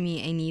ามันจะมี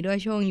ไอ้นี้ด้วย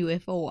ช่วง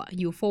UFO อ่ะ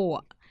UFO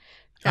อ่ะ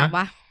จับป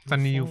ะซั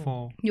นนี่ UFO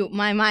อยู่ไ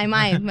ม่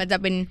มันจะ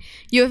เป็น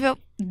UFO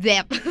แบ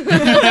บ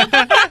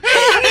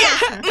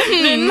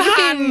ลิ้น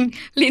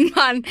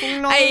พัน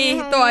ไอ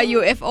ตัว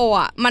UFO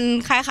อ่ะมัน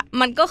คล้าย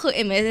มันก็คือ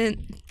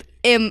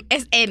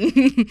MSN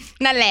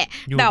นั่นแหละ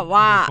แต่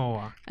ว่า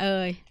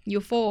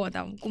UFO แต่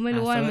กูไม่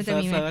รู้ว่ามันจะ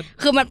มีไหม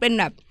คือมันเป็น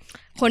แบบ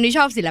คนที่ช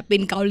อบศิลปิ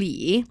นเกาหลี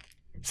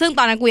ซึ่งต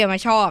อนนั้นกูยังไ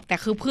ม่ชอบแต่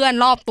คือเพื่อน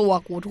รอบตัว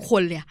กูทุกค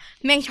นเลย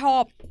แม่งชอ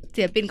บ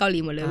ศิลปินเกาหลี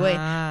หมดเลยเว้ย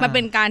มันเ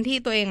ป็นการที่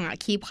ตัวเองอ่ะ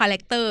คีปคาแร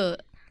คเตอร์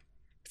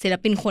ศิล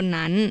ปินคน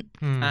นั้น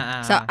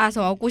ส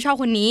มมติกูชอบ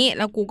คนนี้แ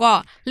ล้วกูก็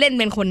เล่นเ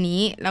ป็นคน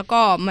นี้แล้วก็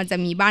มันจะ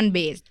มีบ้านเบ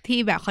สที่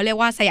แบบเขาเรียก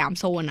ว่าสยาม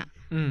โซนอ่ะ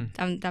จ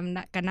ำ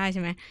กันได้ใ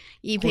ช่ไหม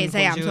อีเพจส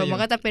ยามโซนมัน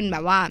ก็จะเป็นแบ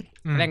บว่า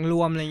แหล่งร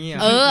วมอะไรเงี้ย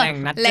แหล่ง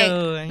นัดเจ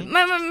อ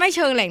ไม่เ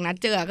ชิงแหล่งนัด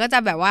เจอก็จะ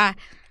แบบว่า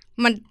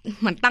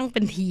มันตั้งเป็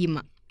นทีม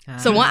อ่ะ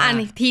สมมติว่า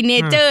ทีเน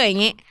เจอร์อย่า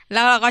งเงี้ยแ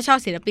ล้วเราก็ชอบ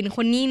ศิลปินค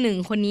นนี้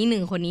1คนนี้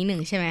1คนนี้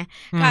1ใช่ไหม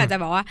ก็อาจจะ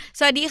บอกว่าส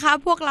วัสดีครับ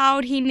พวกเรา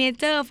ทีเน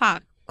เจอร์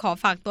ขอ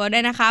ฝากตัวด้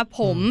วยนะคะ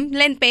ผม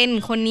เล่นเป็น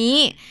คนนี้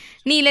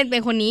นี่เล่นเป็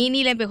นคนนี้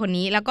นี่เล่นเป็นคน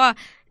นี้แล้วก็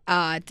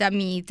จะ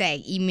มีแจก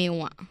อีเมล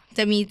อ่ะจ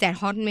ะมีแจก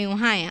ฮอตเมล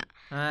ให้อ่ะ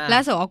แล้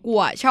วสมมติว่ากู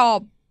ชอบ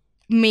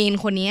เมน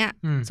คนนี้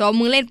สมมติ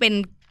มึงเล่นเป็น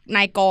น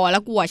ายกอแล้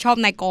วกูชอบ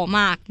นายกอ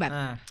มากแบบ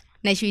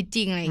ในชีวิตจ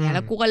ริงอะไรอย่างเงี้ยแ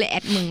ล้วกูก็เลยแอ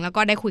ดมึงแล้ว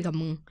ก็ได้คุยกับ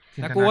มึง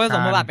แล้วกูก็ส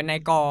มบทบาทเป็นนา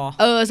ยก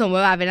สมบ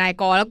ทบาทเป็นนาย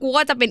กแล้วกู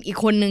ก็จะเป็นอีก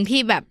คนนึง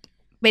ที่แบบ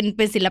เ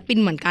ป็นศิลปิน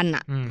เหมือนกันอ่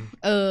ะ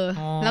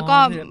แล้วก็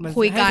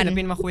คุยกันศิล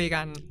ปินมาคุย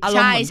กันอาร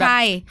มณ์เหมือนแบบ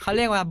เขาเ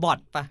รียกว่าบอท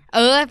ป่ะ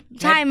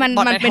ใช่มัน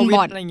เป็นบ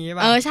อท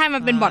ใช่มั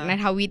นเป็นบอทใน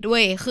ทวิตด้ว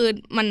ยคือ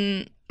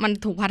มัน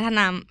ถูกพัฒน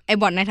าไอ้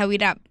บอทในทวิ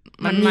ตอ่ะ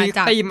มันมาจ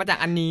าก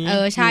อันนี้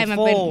ใช่มัน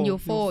เป็น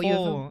UFO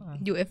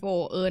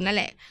นั่นแ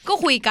หละก็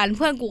คุยกันเ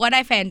พื่อนกูก็ได้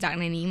แฟนจาก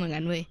ในนี้เหมือน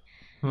กันเว้ย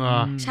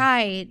ใช่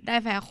ได้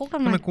แฟนคบกั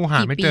นมากูหา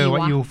ไม่เจอว่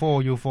า UFO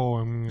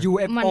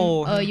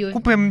กู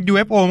เป็น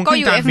UFO มันก็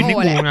การบินที่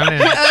กูนั่นเล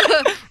ย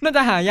น่าจ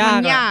ะหายาก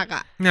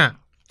เนี่ย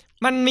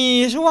มันมี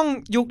ช่วง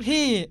ยุค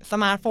ที่ส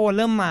มาร์ทโฟน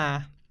เริ่มมา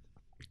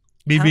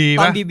BB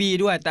ตอน BB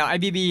ด้วยแต่ไอ้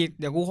BB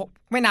เดี๋ยวกู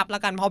ไม่นับแล้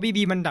วกันเพราะ BB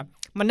มันแบบ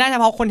มันได้เฉ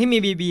พาะคนที่มี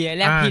BB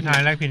แลกพิน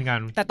แลกพินกั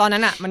นแต่ตอนนั้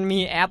นอ่ะมันมี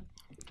แอป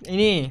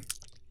นี่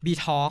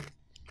B-Talk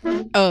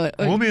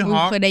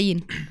เคยได้ยิน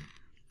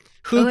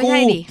คือกู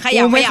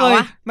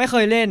ไม่เค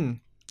ยเล่น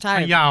ใช่เ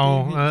ข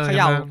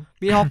ย่า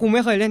B-Talk กูไ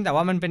ม่เคยเล่นแต่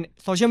ว่ามันเป็น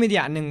โซเชียลมีเดี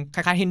ยนึงค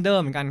ล้ายๆ Tinder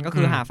เหมือนกันก็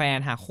คือหาแฟน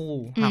หาคู่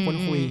หาคน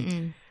คุย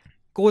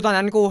กูตอน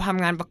นั้นกูท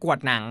ำงานประกวด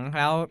หนัง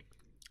แล้ว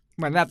เ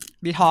หมือนแบบ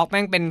B-Talk แ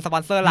ม่งเป็นสปอ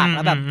นเซอร์หลักแ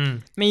ล้วแบบ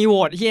มีโหว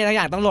ตที่ทุกอ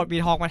ย่างต้องโหลด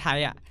B-Talk มาใช้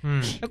อ่ะ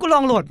แล้วกูล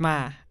องโหลดมา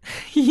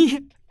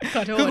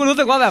คือกูรู้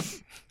สึกว่าแบบ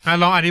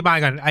ลองอธิบาย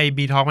ก่อนไอ้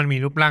B-Talk มันมี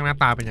รูปร่างหน้า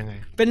ตาเป็นยังไง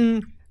เป็น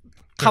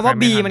คำว่า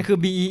B มันคือ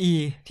BEE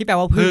ที่แปล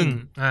ว่าพึ่ง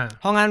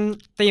เพราะงั้น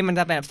ธีมมัน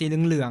จะแบบสี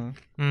เหลือง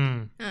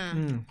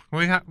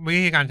วิ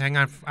ธีการใช้ง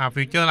าน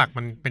ฟีเจอร์หลัก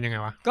มันเป็นยังไง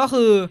วะก็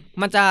คือ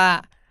มันจะ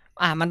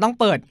มันต้อง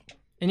เปิด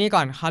อันนี้ก่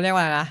อนเขาเรียก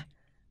ว่าอะไรนะ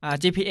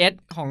GPS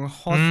ข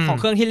อง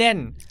เครื่องที่เล่น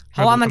เพร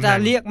าะว่ามันจะ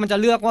เ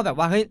ลือกว่าแบบ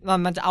ว่าเฮ้ย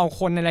มันจะเอา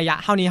คนในระยะ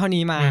เท่า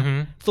นี้มา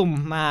สุ่ม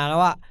มาแล้ว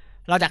ว่า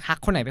เราจะทัก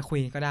คนไหนไปคุย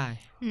ก็ได้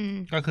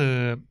ก็คือ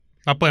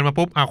เราเปิดมา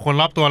ปุ๊บคน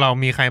รอบตัวเรา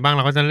มีใครบ้างเ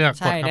ราก็จะเลือก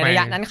กดเข้าไปในระ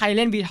ยะนั้นใครเ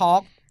ล่น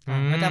B-Talk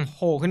ก็จะโผ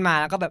ล่ขึ้นมา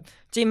แล้วก็แบบ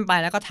จิ้มไป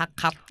แล้วก็ทัก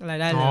ครับอะไร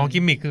ได้เลยกิ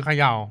มมิคคือเข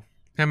ย่า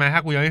ใช่ไหมถ้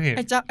ากูยังไม่ผิด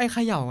ไอ้เข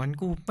ย่ามัน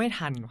กูไม่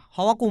ทันเพร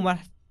าะว่ากูมา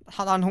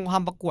ตอนทงควา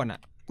มประกวด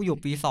กูอยู่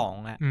ปี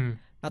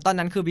2แล้วตอน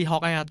นั้นคือ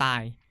B-Talk จะตา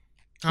ย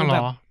เหร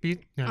อปี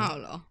เ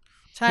หรอ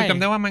ใช่จำ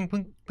ได้ว่ามันเ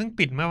พิ่ง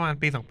ปิดเมื่อวัน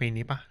ปี2ปี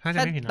นี้ปะถ้าจะ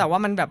ไม่ผิดแต่ว่า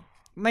มันแบบ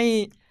ไ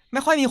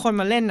ม่ค่อยมีคน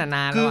มาเล่นน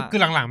านแล้วคือ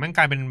หลังๆมันก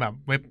ลายเป็นแบบ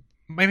เว็บ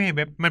ไม่เ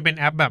ว็บมันเป็น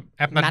แอปแบบแ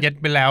อปนัดเย็ด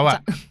ไปแล้วอ่ะ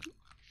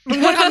มึง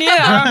พูดคำนี้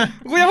เหรอ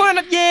กูจะพูด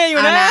นัดเยอยู่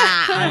นะ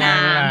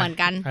เหมือน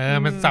กัน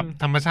มันสับ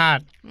ธรรมชา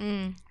ติ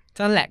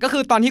นั่นแหละก็คื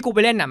อตอนที่กูไป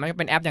เล่นมัน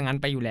เป็นแอปอย่างนั้น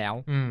ไปอยู่แล้ว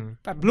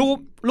แบบ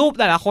รูป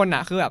แต่ละคน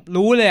คือแบบ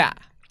รู้เลย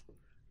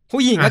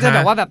ผู้หญิงก็จะแบ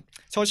บว่าแบบ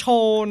โช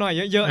ว์หน่อย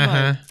เยอะๆหน่อ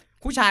ย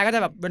ผู้ชายก็จะ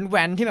แบบแ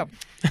ว้นๆที่แบบ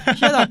เ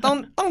ชื่อแบบ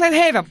ต้องเ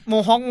ท่ๆแบบโม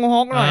ฮอ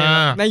คหน่อย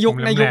ในยุค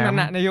นั้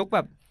นในยุคแบ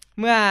บ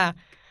เมื่อ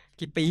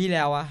กี่ปีที่แ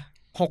ล้ว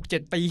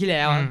6-7 ปีที่แ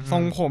ล้วทร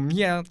งผม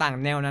ที่ต่าง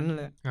แนวนั้น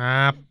เลย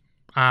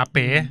เ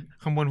ป๋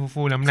ข้างบน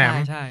ฟูๆแหลม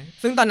ๆใช่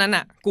ซึ่งตอนนั้น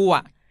กู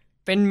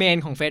เป็นเมน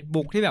ของ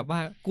Facebook ที่แบบว่า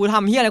กูท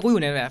ำเหี้ยอะไรกูอ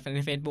ยู่ในแบบใน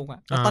Facebook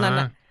แล้วตอนนั้น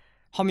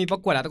พอมีปร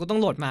ะกวดแล้วกูต้อ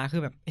งโหลดมาคื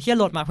อแบบเหี้ยโ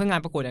หลดมาเพื่องา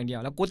นประกวดอย่างเดีย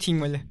วแล้วกูทิ้ง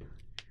ไว้เลย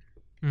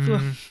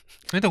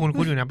แต่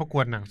คุณอยู่นะประก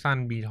วดหนังสั้น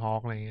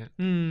B-Talk อะไรเงี้ย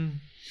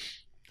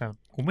แต่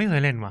กูไม่เค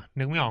ยเล่นว่ะ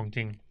นึกไม่ออกจ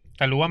ริงแ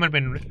ต่รู้ว่ามันเ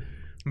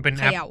ป็น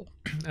แอป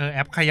แอ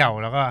ปเขย่า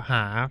แล้วก็ห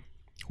า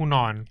คู่น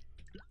อน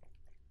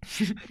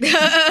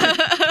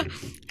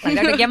หลังจ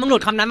ากแกมึงหลุ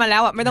ดคำนั้นมาแล้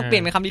วไม่ต้องเปลี่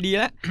ยนเป็นคำดีๆ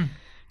แล้ว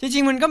จ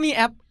ริงๆมันก็มีแ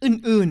อป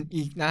อื่นๆ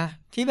อีกนะ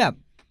ที่แบบ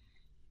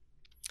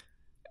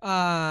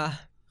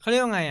เขาเรีย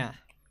กว่าไง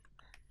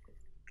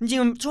จริง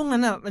ๆช่วงนั้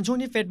นมันช่วง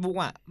ที่ Facebook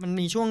มัน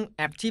มีช่วงแ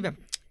อปที่แบบ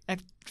แอป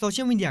โซเชี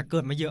ยลมีเดียเกิ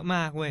ดมาเยอะม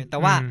ากเว้ยแต่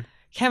ว่า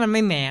แค่มันไ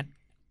ม่แมส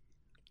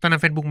ตอนนั้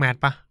น Facebook แมส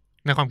ปะ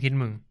ในความคิด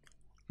มึง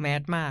แม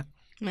สมาก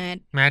แ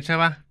มสใช่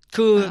ปะ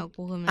คือ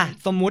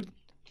สมมุติ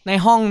ใน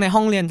ห้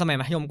องเรียนสมัย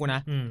มัธยมกูน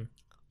ะ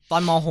ตอ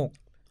นม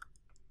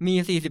.6 มี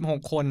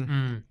46คน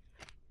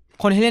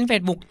คนที่เล่น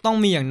Facebook ต้อง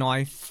มีอย่างน้อย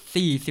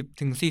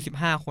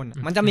40-45คน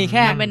มันจะมีแ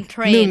ค่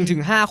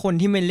 1-5 คน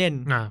ที่ไม่เล่น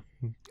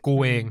กู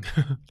เอง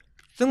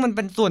ซึ่งมันเ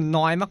ป็นส่วน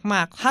น้อยม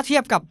ากๆถ้าเที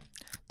ยบกับ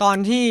ตอน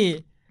ที่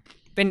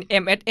เป็น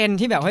MSN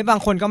ที่แบบให้บาง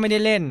คนก็ไม่ได้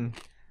เล่น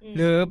ห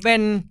รือเป็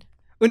น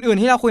อื่น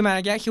ๆที่เราคุยมาเ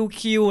มื่อกี้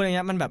QQ อะไรเ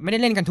งี้ยมันแบบไม่ได้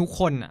เล่นกันทุก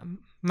คน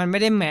มันไม่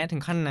ได้แม้ถึ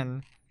งขั้นนั้น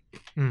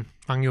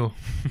ฟังอยู่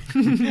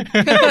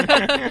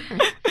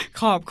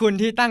ขอบคุณ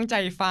ที่ตั้งใจ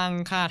ฟัง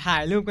ค่ะถ่า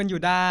ยรูปกันอ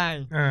ยู่ได้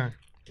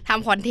ท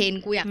ำคอนเทนต์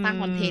กูอยากตั้ง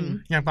คอนเทนต์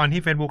อย่างตอนที่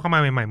Facebook เข้ามา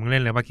ใหม่ๆมึงเล่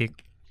นเลยป่ะกิ๊ก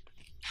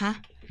ฮะ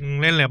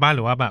เล่นเลยบ้างห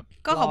รือว่าแบบ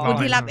ก็ขอบคุณ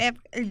ที่รับแอป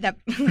แบบ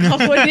ขอบ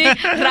คุณที่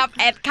รับ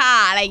แอดค่ะ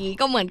อะไรอย่างงี้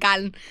ก็เหมือนกัน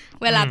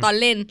เวลาตอน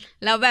เล่น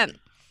แล้วแบบ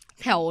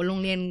แถวโรง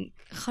เรียน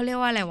เขาเรียก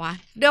ว่าอะไรวะ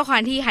ด้วยควา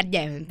มที่หัดให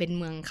ญ่มันเป็น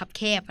เมืองคับแ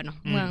คบเนาะ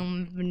เมือง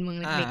เป็นเมือง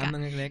เล็ก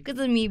ๆก็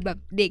จะมีแบบ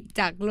เด็ก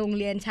จากโรง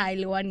เรียนชาย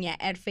ล้วนเนี่ย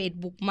แอด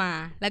Facebook มา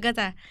แล้วก็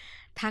จะ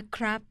ทักค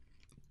รับ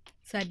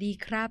สวัสดี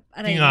ครับอ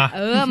ะไร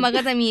มัน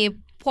ก็จะมี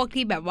พวก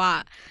ที่แบบว่า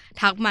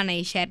ทักมาใน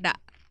แชท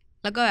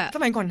แล้วก็ส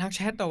มัยก่อนทักแช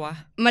ทตัววะ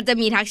มันจะ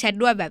มีทักแชท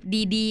ด้วยแบบ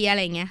ดีๆอะไร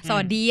เงี้ยส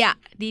วัสดี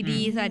ดี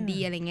ๆสวัสดี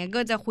อะไรเงี้ย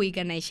ก็จะคุย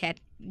กันในแชท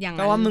อย่างนั้น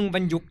แปลว่ามึงเป็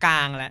นยุคกล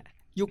างแหละ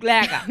ยุคแร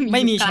กไ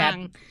ม่มีแชท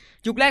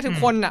ยุคแรกทุก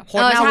คนโพ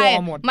สหน้าวอ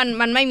ลหมด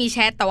มันไม่มีแช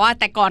ทแต่ว่า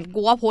แต่ก่อน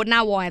กูก็โพสหน้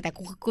าวอลแต่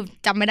กู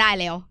จำไม่ได้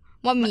แล้ว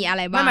ว่ามีอะไ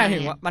รบ้างไม่หมายถึ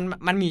งว่า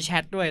มันมีแช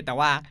ทด้วยแต่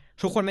ว่า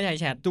ทุกคนไม่ใช้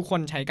แชททุกคน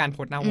ใช้การโพ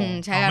สหน้าวอล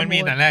มันมี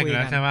แต่แรกอยู่แ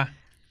ล้วใช่ปะ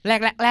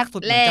แรกสุ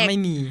ดมันจะไม่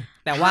มี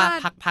แต่ว่า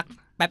พัก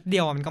แป๊บเดี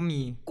ยวมันก็มี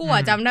กู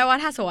จำได้ว่า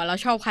ถ้าสมมติเรา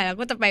ชอบใครเรา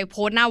ก็จะไปโพ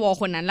สหน้าวอล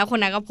คนนั้นแล้วคน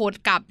นั้นก็โพส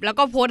กลับแล้ว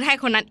ก็โพสให้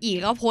คนนั้นอีก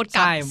แล้วก็โพสก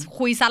ลับ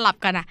คุยสลับ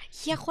กันเ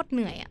ฮี้ยโคตรเห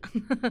นื่อย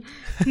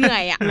เหนื่อ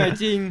ย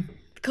จริง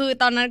คือ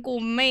ตอนนั้นกู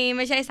ไ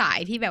ม่ใช่สาย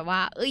ที่แบบว่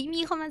าเอ้ย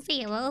มีคนมาจี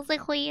บแล้วจะ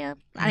คุย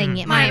อะไรเ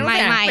งี้ยไม่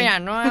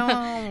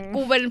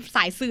กูเป็นส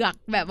ายเสือก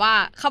แบบว่า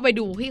เข้าไป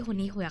ดูพี่คน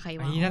นี้คุยกับใคร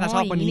วะนี่น่าจะช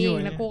อบคนนี้อยู่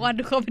แล้วกูก็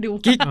เข้าไปดู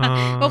กิ๊ก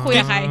ว่าคุย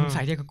กับใครส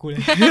ายเดียวกับกูเล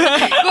ย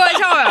กู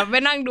ชอบแบบไป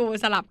นั่งดู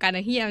สลับกันน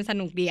ะที่มันส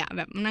นุกดีอะแ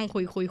บบนั่งคุ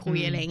ย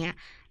อะไรเงี้ย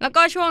แล้ว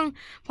ก็ช่วง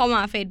พอม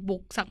า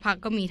Facebook สักพัก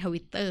ก็มี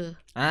Twitter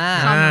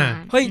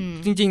เฮ้ย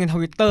จริงๆ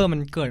Twitter มั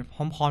นเกิดพ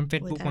ร้อมๆ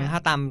Facebook มันถ้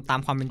าตาม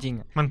ความเป็นจริง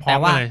อ่ะมันพร้อม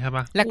เลยใช่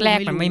ป่ะแรก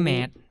ๆมันไม่แม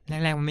สแ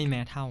รกๆมันไม่แม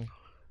สเท่า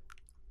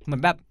เหมือ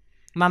นแบบ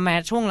มาแม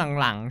สช่วง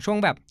หลังๆช่ว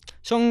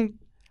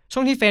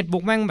งที่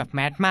Facebook แม่งแบบแม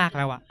สมาก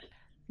แล้วอะ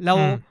แล้ว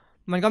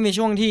มันก็มี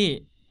ช่วงที่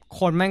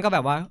คนแม่งก็แบ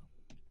บว่า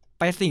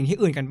ไปสิ่งที่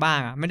อื่นกันบ้าง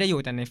อะไม่ได้อยู่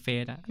แต่ในเฟ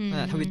ซอะ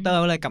Twitter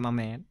ก็เลยกลับมาแ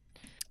มส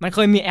มันเค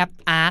ยมีแอป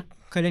Arc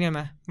เคยเล่นกัน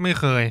มั้ยไม่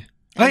เคย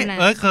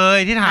เคย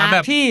ที่ถามแบ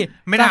บที่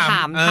ไม่ถ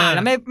ามแ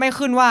ล้วไม่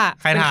ขึ้นว่า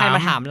เป็นใครม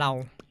าถามเรา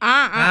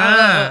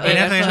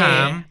เคยถา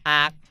ม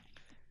Arc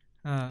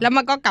แล้ว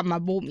มันก็กลับมา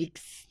บูมอีก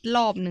ร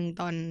อบนึง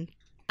ตอน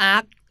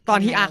Arc ตอน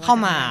ที่ Arc เข้า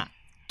มา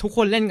ทุกค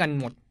นเล่นกัน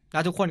หมดแล้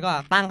วทุกคนก็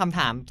ตั้งคำถ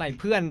ามใส่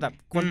เพื่อนแบบ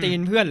กวนตีน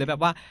เพื่อนหรือแบ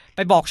บว่าไป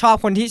บอกชอบ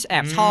คนที่แอ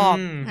บชอบ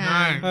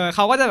เข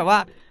าก็จะแบบว่า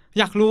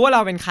อยากรู้ว่าเร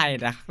าเป็นใคร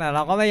แต่เร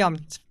าก็ไม่ยอม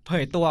เผ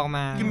ยตัวออกม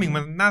ากิมมิกมั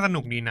นน่าสนุ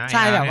กดีนะใ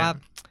ช่แบบว่า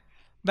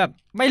แบบ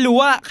ไม่รู้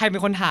ว่าใครเป็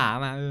นคนถาม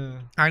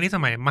อันนี้ส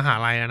มัยมหา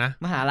ลัยนะ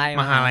มหาลั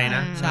ยน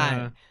ะใช่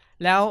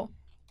แล้ว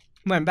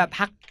เหมือนแบบ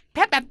พักแ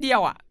ป๊บเดีย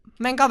วอ่ะ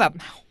แม่งก็แบบ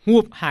ฮู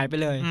บหายไป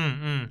เลย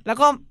แล้ว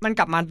ก็มัน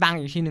กลับมาดัง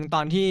อีกทีนึงต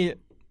อนที่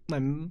เหมื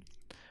อน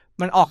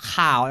มันออก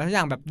ข่าวแล้วทุกอ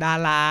ย่างแบบดา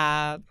รา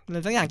อะไร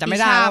ทุกอย่างจะไม่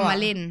ได้แล้วมา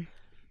เล่น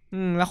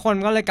แล้วคน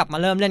ก็เลยกลับมา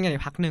เริ่มเล่นกันอี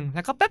กพักนึงแ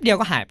ล้วก็แป๊บเดียว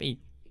ก็หายไปอีก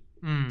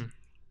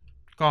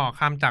ก็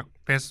ข้ามจาก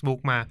Facebook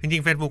มาจริ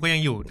งๆ Facebook ก็ยั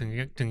งอยู่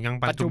ถึงยัง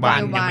ปัจจุบัน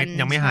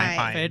ยังไม่หายไ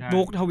ป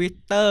Facebook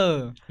Twitter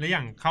แล้วอย่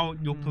างเข้า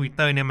ยุค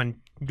Twitter เนี่ยมัน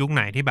ยุคไห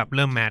นที่แบบเ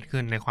ริ่มแมสขึ้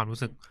นในความรู้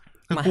สึก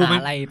คือกู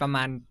อะไรประม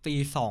าณปี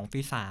2ปี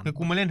3คือ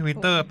กูมาเล่น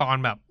Twitter ต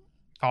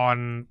อน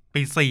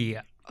ปี4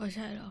อ่ะใ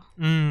ช่เหรอ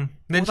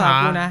เล่นช้า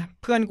กูนะ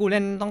เพื่อนกูเ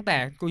ล่นตั้งแต่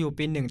กูอยู่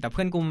ปี1แต่เ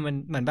พื่อนกูมัน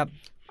เหมือนแบบ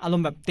อารม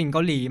ณ์แบบติ่งเก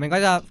าหลีมันก็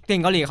จะติ่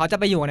งเกาหลีเขาจะ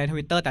ไปอยู่ใน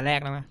Twitter แต่แรก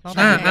แล้วมั้ย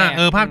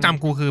ภาพจ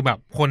ำกูคือแบบ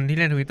คนที่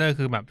เล่น Twitter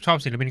คือแบบชอบ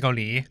ศิลปินเกาห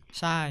ลี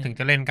ใช่ถึงจ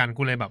ะเล่นกัน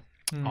กูเลยแบบ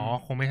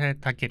คงไม่ใช่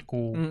ทาร์เก็ต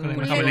กูก็เลยไ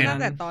ม่เข้าไปเล่นตั้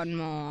งแต่ตอน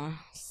ม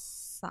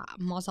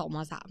3ม2ม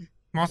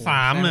3ม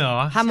3เลยเหร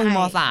อถ้ามึงม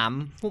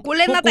3กู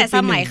เล่นตั้งแต่ส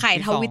มัยไข่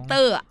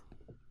Twitter อ่ะ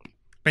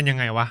เป็นยัง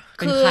ไงวะเ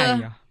ป็นไข่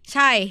เหรอใ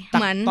ช่เ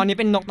หมือนตอนนี้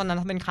เป็นนกตอนนั้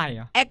นเป็นไข่เห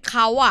รอแอคเค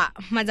าท์อ่ะ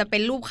มันจะเป็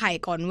นรูปไข่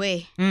ก่อนเว้ย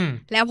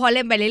แล้วพอเ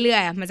ล่นไปเรื่อ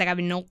ยๆมันจะกลาย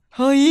เป็นนก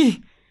เฮ้ย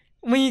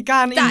มีก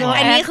ารอินเทอร์แอ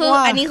ค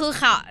อันนี้คือ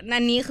ข่าว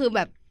อันนี้คือแ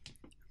บบ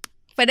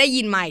ไปได้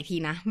ยินมาอีกที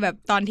นะแบบ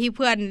ตอนที่เ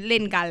พื่อนเล่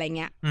นกันอะไรเ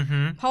งี้ย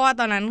เพราะว่า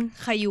ตอนนั้น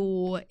คายู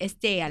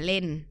SJ อ่ะเล่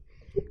น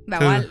แบ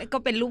บว่าก็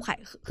เป็นรูปไข่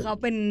เขา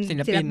เป็น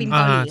ศิลปินเก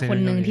าหลีคน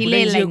นึงที่เ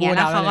ล่นอะไรเงี้ยแ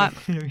ล้วเขาก็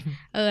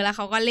แล้วเ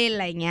ขาก็เล่นอะ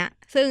ไรเงี้ย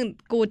ซึ่ง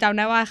กูจำไ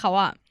ด้ว่าเขา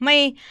อ่ะไ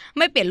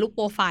ม่เปลี่ยนรูปโป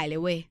รไฟล์เล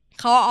ยเว้ย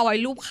เขาเอาไว้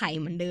รูปไข่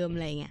เหมือนเดิมอะ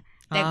ไรเงี้ย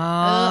แต่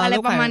อะไร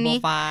ประมาณนี้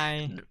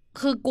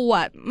คือกู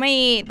อ่ะไม่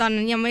ตอน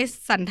นั้นยังไม่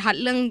สันทัด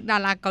เรื่องดา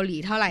ราเกาหลี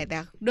เท่าไหร่แต่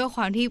ด้วยค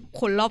วามที่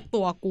คนรอบ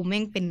ตัวกูแม่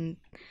งเป็น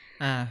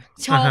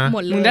ชอบหม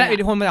ดเลยมึงได้อิท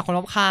ธิพลมาจากคนร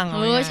อบข้าง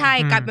ใช่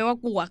กลายเป็นว่า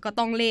กูก็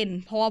ต้องเล่น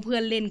เพราะว่าเพื่อ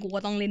นเล่นกูก็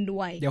ต้องเล่น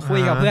ด้วยเดี๋ยวคุย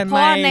กับเพื่อน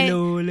ไม่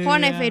รู้เพราะ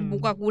ใน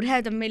Facebook อ่ะกูแทบ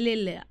จะไม่เล่น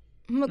เลย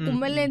กู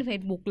ไม่เล่น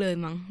Facebook เลย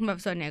มั้งแบบ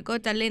ส่วนใหญ่ก็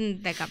จะเล่น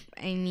แต่กับ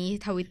ไอ้นี้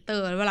Twitter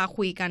เวลา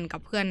คุยกันกั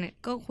บเพื่อน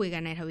ก็คุยกั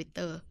นใน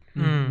Twitter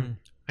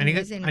อั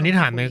นนี้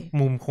ถามใน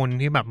มุมคน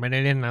ที่แบบไม่ได้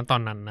เล่นนะตอ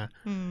นนั้นนะ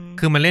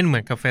คือมันเล่นเหมื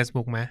อนกับ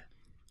Facebook มั้ย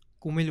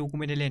กูไม่รู้กู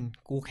ไม่ได้เล่น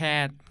กูแค่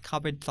เข้า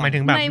ไปหมายถึ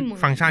งแบบ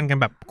ฟังก์ชันกัน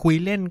แบบคุย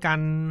เล่นกัน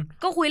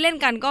ก็คุยเล่น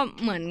กันก็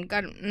เหมือนกั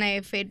นใน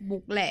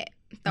Facebook แหละ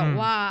แต่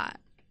ว่า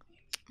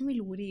ไม่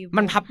รู้ดิ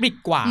มันพับลิก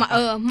กว่า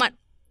มัน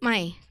ไม่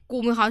กู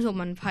มีความรู้สึก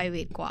มัน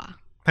private กว่า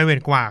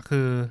private กว่าคื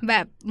อแบ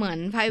บเหมือน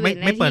private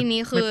ในที่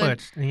นี้คือไม่เปิด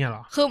นี่หร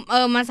อคือ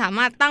มันสาม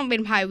ารถตั้งเป็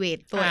น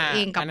private ตัวเอ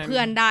งกับเพื่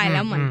อนได้แล้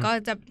วเหมือนก็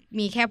จะ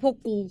มีแค่พวก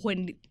กูคน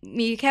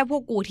มีแค่พว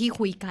กกูที่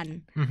คุยกัน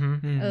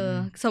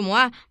สมมติ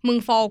ว่ามึง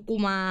ฟอลกู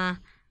มา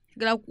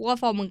แล้วกูก็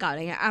ฟอลมึงเก่าอะไ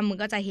รเงี้ยมึง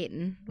ก็จะเห็น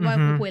ว่า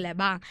กูคุยอะไร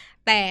บ้าง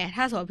แต่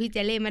ถ้าสมมติพี่เจ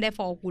เล่ไม่ได้ฟ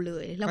อลกูเล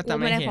ยแล้วกู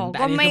ไม่ได้ฟอล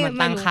ก็ไม่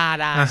ตั้งค่า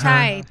ได้ใ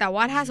ช่แต่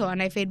ว่าถ้าสมมติ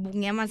ใน Facebook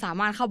เนี้ยมันสา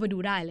มารถเข้าไปดู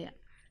ได้เลย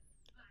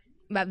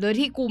แบบโดย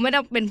ที่กูไม่ต้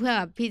องเป็นเพื่อน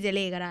กับพี่เจเ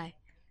ล่ก็ได้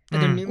แต่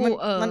เดี๋ยวนี้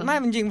มันไม่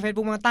จริง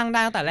Facebook มันตั้งไ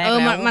ด้ตั้งแต่แรกแล้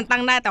วมันตั้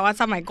งได้แต่ว่า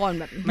สมัยก่อน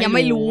แบบยังไ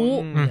ม่รู้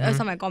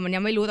สมัยก่อนมันยั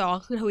งไม่รู้แต่ว่า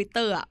คือ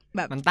Twitter อ่ะแ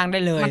บบมันตั้งได้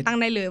เล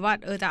ยว่า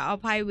จะเอา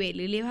private ห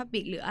รือ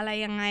public หรืออะไร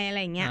ยังไงอะไร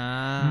เงี้ย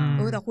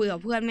แต่คุยกับ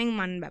เพื่อนแม่ง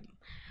มันแบบ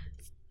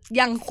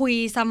ยังคุย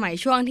สมัย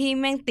ช่วงที่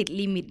แม่งติด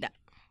ลิมิตอ่ะ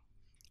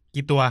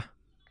กี่ตัว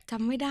จ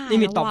ำไม่ได้ลิ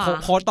มิตต่อ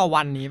โพสต์ต่อ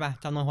วันนี้ป่ะ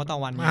จำนวนโพสต์ต่อ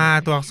วัน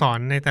ตัวอักษร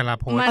ในแต่ละ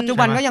โพสต์ปัจจุ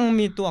บันก็ยัง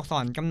มีตัวอักษ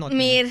รกำหนด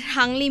มี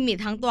ทั้งลิมิต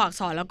ทั้งตัวอัก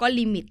ษรแล้วก็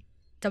ลิมิต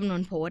จำนว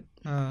นโพสต์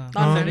ต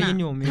อนนั้น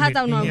ถ้าจ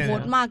ำนวนโพส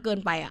ต์มากเกิน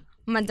ไปอ่ะ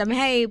มันจะไม่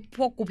ให้พ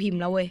วกกูพิมพ์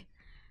แล้วเว้ย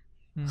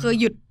คือ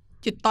ห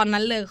ยุดตอน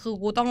นั้นเลยคือ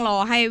กูต้องรอ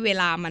ให้เว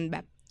ลามันแบ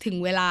บถึง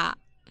เวลา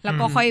แล้ว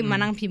ก็ค่อยมา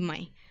นั่งพิมพ์ใหม่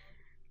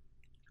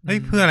เฮ้ย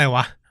เพื่ออะไรว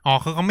ะ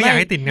คือเขาไม่อยาก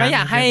ให้ติดงานไม่อย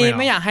ากใ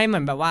ห้เหมื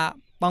อนแบบว่า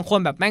บางคน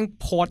แบบแม่ง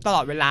โพสตล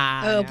อดเวลา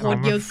โพส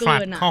เยอะเกิ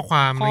นข้อคว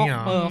ามนี่เหร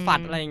อฝัด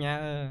อะไรเงี้ย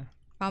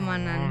ประมาณ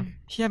นั้น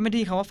เชื่อไม่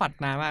ดีเขาว่าฝัด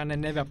นานมาก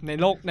ในแบบใน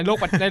โล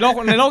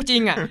กจริ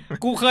งอ่ะ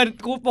กู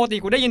ปกติ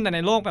กูได้ยินแต่ใน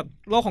โลกแบบ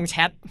โลกของแช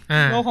ท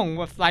โลกของ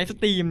แบบไลฟ์ส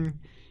ตรีม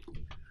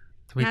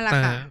Twitter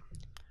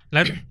แล้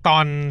วตอ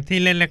นที่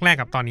เล่นแรก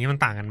ๆกับตอนนี้มัน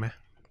ต่างกันไหม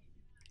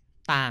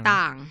ต่า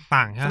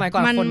งใช่ไหมสมัยก่อ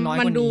นคนน้อยก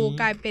ว่านี้มันดู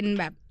กลายเป็น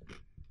แบบ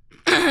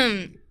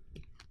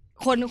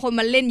คน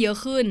มันเล่นเยอะ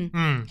ขึ้น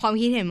ความ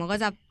คิดเห็นมันก็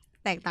จะ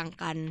แตกต่าง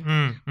กัน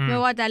ไม่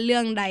ว่าจะเรื่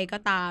องใดก็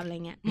ตามอะไร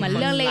เงี้ยเหมือน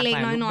เรื่องเล็ก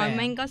ๆน้อยๆแ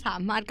ม่งก็สา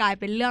มารถกลาย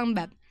เป็นเรื่องแ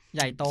บบให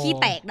ญ่โตขี้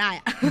แตกได้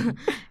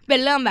เป็น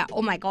เรื่องแบบโ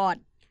อ้ my god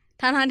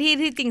ทั้งที่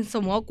จริงส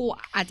มมติว่ากู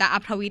อาจจะอั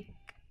พทวิต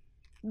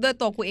ด้วย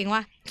ตัวกูเองว่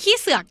าขี้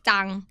เสือกจั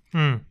ง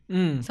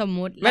สม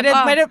มุติไม่ได้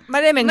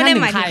หมาย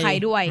ถึงใคร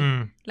ด้วย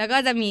แล้วก็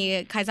จะมี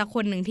ใครสักค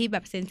นหนึ่งที่แบ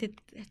บเซนซิ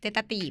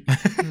ทีฟ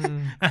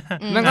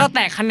มันก็แต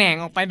กแขนง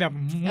ออกไปแบบ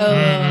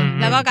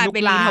แล้วก็กลายเป็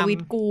นรีทวิ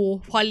ตกู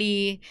พอรี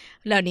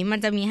เหล่านี้มัน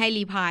จะมีให้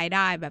รีพลายไ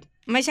ด้แบบ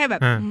ไม่ใช่แบ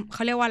บเข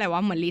าเรียกว่าอะไรว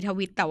ะเหมือนรีท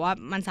วิตแต่ว่า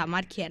มันสามา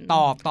รถเขียนต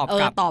อบกลั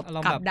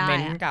บได้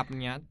กับ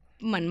เงี้ย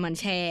เหมือน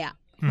แชร์อะ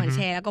เหมือนแช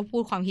ร์แล้วก็พู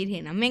ดความคิดเห็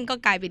นนะแม่งก็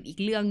กลายเป็นอีก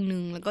เรื่องนึ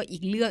งแล้วก็อี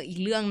กเรื่อง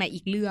ใน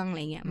อีกเรื่องอะไร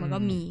เงี้ยมันก็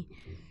มี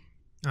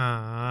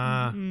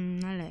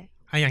นั่นแหละ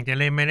อย่างจะ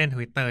เล่นไม่เล่น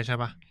Twitter ใช่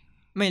ปะ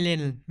ไม่เล่น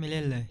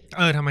เลย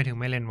ทำไมถึง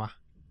ไม่เล่นวะ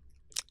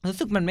รู้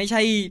สึกมันไม่ใ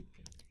ช่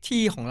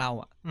ที่ของเรา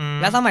อ่ะ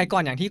แล้วสมัยก่อ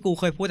นอย่างที่กู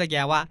เคยพูดตะแก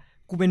ว่า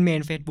กูเป็นเม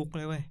น Facebook เ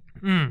ลยเว้ย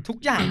ทุก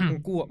อย่างของ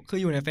กูคือ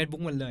อยู่ใน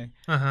Facebook หมดเลย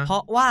เพรา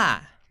ะว่า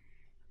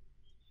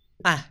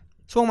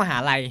ช่วงมหา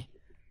ลัย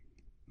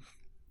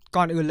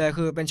ก่อนอื่นเลย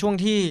คือเป็นช่วง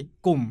ที่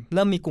กลุ่มเ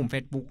ริ่มมีกลุ่ม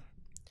Facebook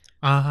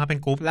เป็น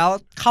กลุ่มแล้ว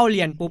เข้าเ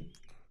รียนปุ๊บ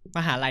ม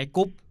หาลัยก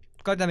ลุ่ม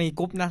ก็จะมี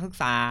กลุ่มนักศึก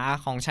ษา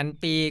ของชั้น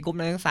ปีกลุ่ม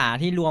นักศึกษา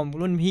ที่รวม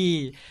รุ่นพี่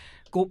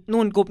กลุ่ม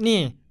นู่นกลุ่มนี่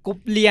กลุ่ม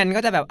เรียนก็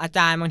จะแบบอาจ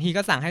ารย์บางที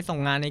ก็สั่งให้ส่ง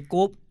งานในก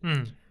ลุ่ม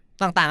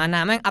ต่างๆนาน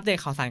าแม่งอัปเดต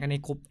ข่าวสารกันใน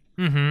กลุ่ม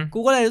กู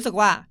ก็เลยรู้สึก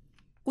ว่า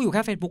กูอยู่แ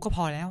ค่ Facebook ก็พ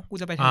อแล้วกู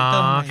จะไป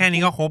Twitter แค่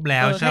นี้ก็ครบแล้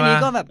วใช่ไหมแค่นี้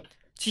ก็แบบ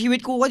ชีวิต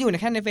กูก็อยู่ใน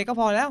แค่ในเฟซก็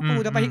พอแล้ว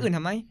กูจะไปที่อื่นท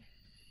ำไม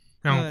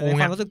อย่างกู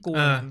ความรู้สึกกู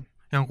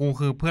อย่างกู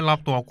คือเพื่อนรอบ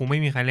ตัวกูไม่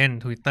มีใครเล่น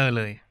Twitter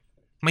เลย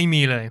ไม่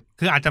มีเลย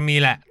คืออาจจะมี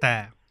แหละแต่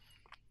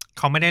เ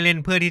ขาไม่ได้เล่น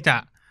เพื่อที่จะ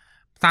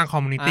สร้างคอ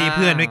มมูนิตี้เ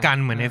พื่อนด้วยกัน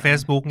เหมือนใน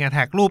Facebook ไงแ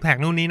ท็กรูปแท็ก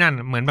นู่นนี่นั่น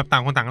เหมือนแบบต่า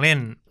งคนต่างเล่น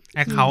แอ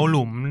คเคาท์ห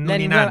ลุมนู่น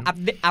นี่นั่น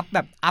อัพแบ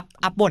บ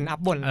อัพบ่น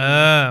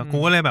กู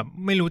ก็เลยแบบ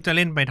ไม่รู้จะเ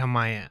ล่นไปทำไม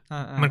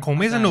มันคง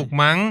ไม่สนุก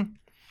มั้ง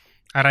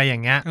อะไรอย่า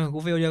งเงี้ยกู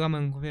ฟีลเดียวกับมึ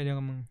ง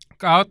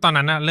ก็ตอน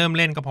นั้นน่ะเริ่ม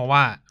เล่นก็เพราะว่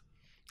า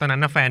ตอนนั้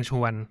นน่ะแฟนช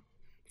วน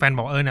แฟนบ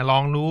อกเนี่ยลอ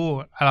งดู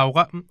เรา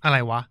ก็อะไร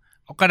วะ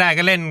ก็ได้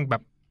ก็เล่นแบ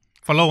บ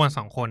follow กัน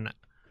2คนน่ะ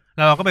แ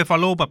ล้วเราก็ไป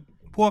follow แบบ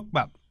พวกแบ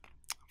บ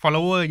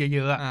follower เย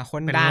อะๆค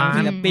นดัง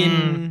ศิลปิน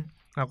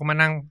เราก็มา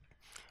นั่ง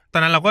ตอ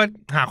นนั้นเราก็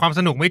หาความส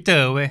นุกไม่เจ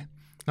อเว้ย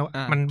แล้ว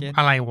มัน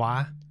อะไรวะ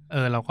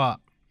เรา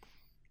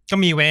ก็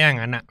มีไว้อย่า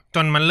งนั้นน่ะจ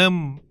นมันเ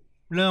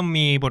ริ่ม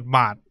มีบทบ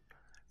าท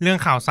เรื่อง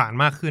ข่าวสาร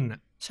มากขึ้นน่ะ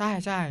ใ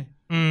ช่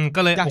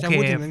ก็เลยโอ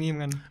เค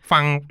ฟั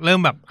งเริ่ม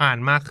แบบอ่าน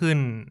มากขึ้น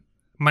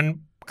มัน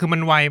คือมั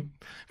นไว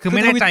คือไ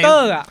ม่แน่ใจ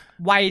Twitter อ่ะ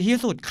ไวที่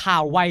สุดข่า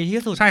วไวที่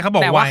สุดใช่เขาบอ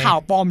กแต่ว่าข่าว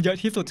ปลอมเยอะ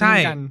ที่สุดเหมื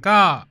อนกันก็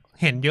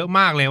เห็นเยอะม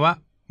ากเลยว่า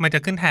มันจะ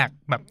ขึ้นแท็ก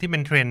แบบที่เป็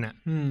นเทรนด์อ่ะ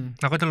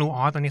เราก็จะรู้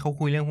ตอนนี้เขา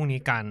คุยเรื่องพวก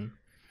นี้กัน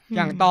อ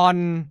ย่างต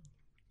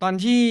อน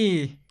ที่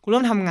กูเ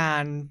ริ่มทำงา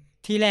น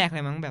ที่แรกเล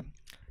ยมั้งแบบ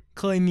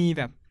เคยมีแ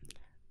บบ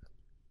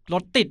ร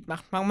ถติด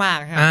มาก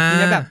ๆครับที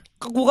นี้แบบ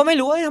กูก็ไม่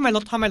รู้ว่าทำไม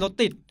รถ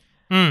ติด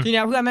ที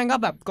นี้เพื่อนแม่งก็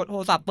แบบกดโท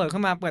รศัพท์เปิดขึ้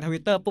นมาเปิด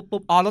Twitter ปุ๊บ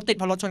รถติดเ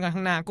พราะรถชนกันข้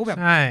างหน้ากูแบบ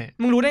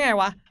มึงรู้ได้ไง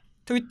วะ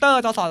Twitter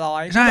จสร้อ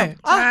ยใช่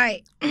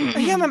ไ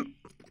อ้เหี้ยมัน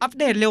อัป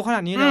เดตเร็วขนา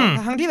ดนี้เลย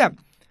ทั้งที่แบบ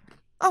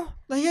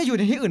แล้วเหี้ยอยู่ใ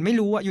นที่อื่นไม่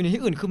รู้อยู่ใน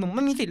ที่อื่นคือมึงไ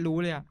ม่มีสิทธิ์รู้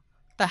เลย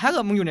แต่ถ้าเ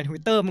กิดมึงอยู่ใน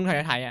Twitter มึงถ่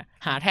าย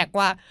หาแท็ก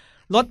ว่า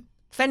รถ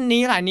เส้น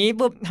นี้สายนี้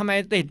ปุ๊บทำไม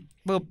ติด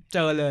ปุ๊บเจ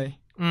อเลย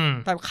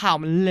แต่ข่าว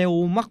มันเร็ว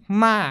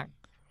มาก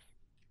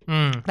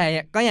ๆแต่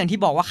ก็อย่างที่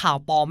บอกว่าข่าว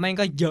ปลอมแม่ง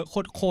ก็เยอะ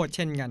โคตรเ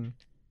ช่นกัน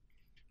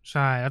ใ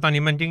ช่แล้วตอน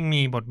นี้มันยิ่ง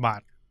มีบทบา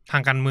ททา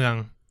งการเมือง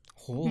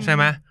ใช่ไ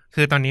หม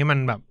คือตอนนี้มัน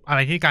แบบอะไร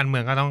ที่การเมื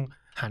องก็ต้อง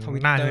หัน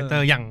หน้า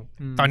Twitter อย่าง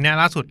ตอนนี้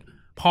ล่าสุด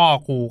พ่อ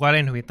กูก็เ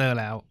ล่น Twitter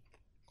แล้ว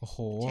โอ้โห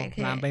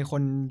ตามไปค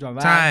นแบบ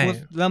ว่า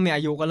เริ่มมีอ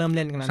ายุก็เริ่มเ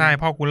ล่นกันแล้วใช่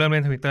พ่อกูเริ่มเ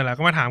ล่น Twitter แล้ว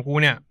ก็มาถามกู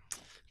เนี่ย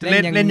เล่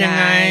นยัง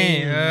ไง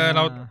เร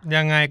า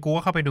ยังไงกู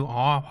ก็เข้าไปดู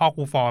พ่อ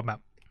กูฟอร์แบบ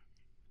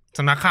ส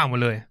ำนักข่าวหมด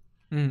เลย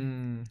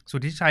สุ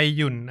ทธิชัยห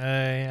ยุ่น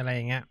อะไรอ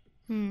ย่างเงี้ย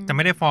แต่ไ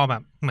ม่ได้ฟอร์แบ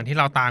บเหมือนที่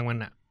เราตามมัน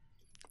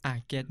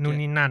นู่น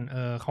นี่นั่น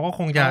เขาก็ค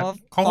งอ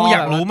ย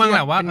ากรู้มั่งแห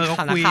ละว่าเ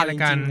ขาคุยอะไร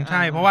กันใ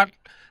ช่เพราะว่า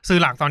สื่อ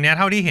หลักตอนนี้เ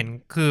ท่าที่เห็น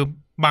คือ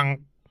บาง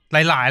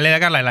หลายๆเลยแล้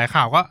วกันหลายๆ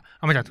ข่าวก็เ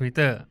อามาจาก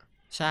Twitter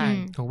ใช่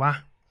ถูกป่ะ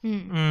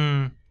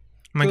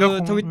มันก็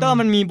Twitter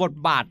มันมีบท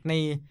บาทใน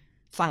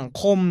สัง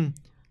คม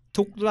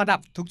ทุกระดับ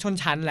ทุกชน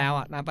ชั้นแล้ว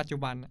ณปัจจุ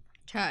บัน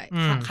ใช่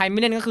ใครไม่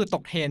เล่นก็คือต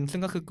กเทรนซึ่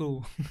งก็คือกู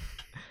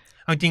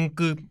เอาจริง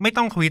คือไม่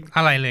ต้องทวิตอ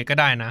ะไรเลยก็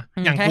ได้นะ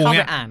อย่างกูเ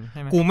นี่ย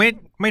กู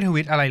ไม่ท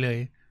วิตอะไรเลย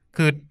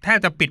คือแทบ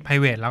จะปิด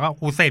private แล้วก็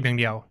กูเซฟอย่าง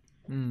เดียว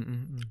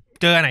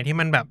เจออันไหนที่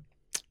มันแบบ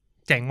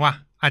เจ๋งว่ะ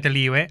อาจจะ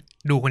รีไว้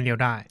ดูคนเดียว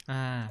ได้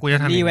กูจะ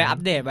ทำรีไว้อัป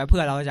เดตไว้เพื่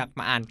อเราจะ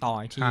มาอ่านต่อ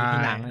อีกทีที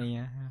หลังอะไรเ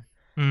งี้ย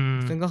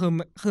ซึ่งก็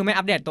คือไม่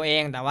อัปเดตตัวเอ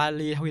งแต่ว่า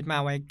รีทวิตมา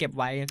ไว้เก็บ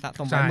ไว้สะ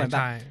สมไว้เหมือนแบ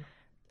บ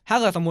ถ้า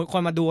เกิดสมมติค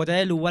นมาดูจะไ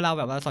ด้รู้ว่าเรา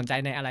แบบว่าสนใจ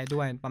ในอะไรด้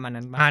วยประมาณ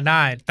นั้นไ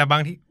ด้แต่บา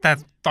งทีแต่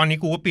ตอนนี้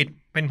กูก็ปิด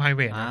เป็น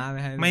private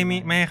ไ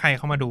ม่ให้ใครเ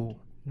ข้ามาดู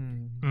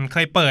เค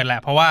ยเปิดแหล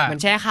ะเพราะว่ามั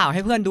นแชร์ข่าวใ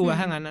ห้เพื่อนดู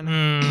ทั้งนั้น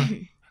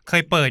เค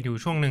ยเปิดอยู่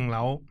ช่วงนึงแ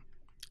ล้ว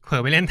เผล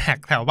อไปเล่นแท็ก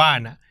แถวบ้าน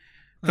น่ะ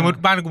สมมติ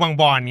บ้านกูบาง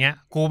บอนเงี้ย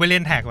กูไปเล่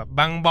นแท็กแบบ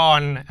บางบอ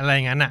นอะไร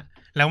งั้นน่ะ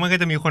แล้วมันก็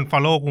จะมีคน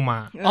follow กูมา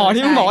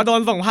ที่มึงบอกว่าโด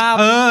นส่งภาพ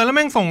แล้วแ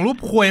ม่งส่งรูป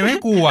ควยมาให้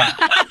กูอ่ะ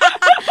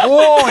โอ้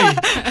ย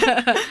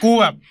กู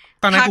แบบ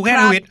ตอนนั้นกูแค่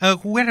ทวิต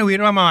กูแค่ทวิต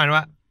ว่าประมาณ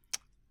ว่า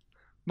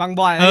บางบ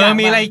อน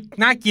มีอะไร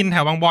น่ากินแถ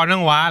วบางบอนบ้า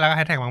งวะแล้วก็แ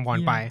ฮชแท็กบางบอน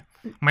ไป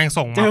แม่ง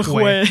ส่งมาคุ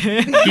ย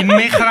กินไห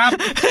มครับ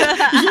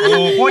โอ้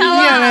โคตรเ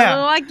หี้ยเลยอ่ะ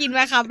ว่ากินไหม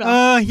ครับเหร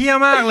อเหี้ย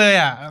มากเลย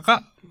อ่ะก็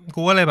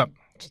กูก็เลยแบบ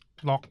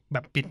ล็อกแบ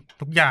บปิด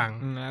ทุกอย่าง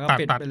ตั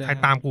ดใคร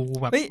ตามกู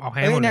แบบเอาให้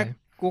หมดเลย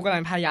กูกำลั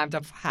งพยายามจะ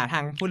หาทา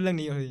งพูดเรื่อง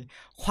นี้อยู่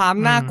ความ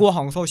น่ากลัวข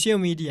องโซเชียล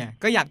มีเดีย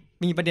ก็อยาก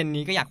มีประเด็น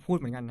นี้ก็อยากพูด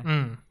เหมือนกันนะ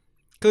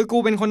คือกู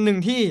เป็นคนหนึ่ง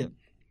ที่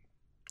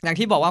อย่าง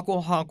ที่บอกว่า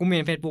กูเม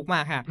น Facebook ม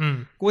ากค่ะ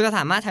กูจะส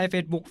ามารถใช้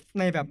Facebook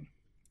ในแบบ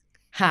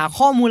หา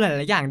ข้อมูลหล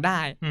ายๆอย่างได้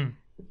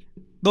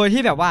โดย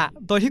ที่แบบว่า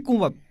โดยที่กู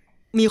แบบ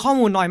มีข้อ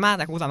มูลน้อยมากแ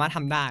ต่กูสามารถท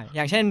ำได้อ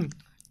ย่างเช่น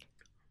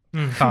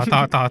ต่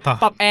อ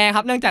ปรับแอร์ค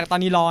รับเนื่องจากตอน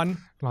นี้ร้อน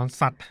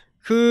สัตว์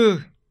คือ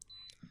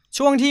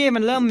ช่วงที่มั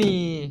นเริ่มมี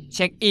เ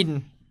ช็คอิน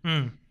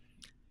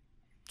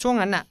ช่วง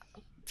นั้นน่ะ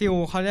ฟิล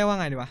เขาเรียกว่า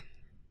ไงดีวะ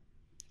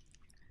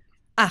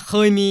เค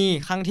ยมี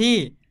ครั้งที่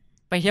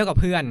ไปเที่ยวกับ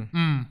เพื่อน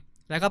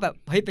แล้วก็แบบ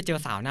เฮ้ยไปเจอ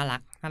สาวน่ารั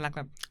กแ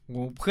บบโห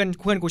เ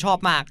พื่อนกูชอบ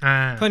มาก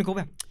เพื่อนกู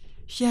แบบ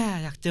เชี่ย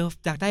อยา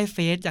กได้เฟ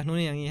ซจากนู้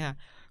นอย่างนี้ฮะ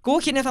กูก็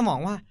คิดในสมอง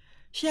ว่า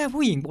เชี่ย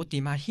ผู้หญิงปกติ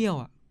มาเที่ยว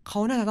อ่ะเขา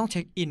น่าจะต้องเ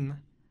ช็คอิน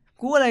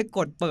กูก็เลยก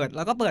ดเปิดแ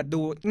ล้วก็เปิด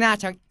ดูหน้า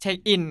เช็ค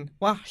อิน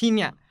ว่าที่เ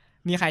นี่ย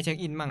มีใครเช็ค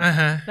อินบ้าง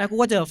แล้วกู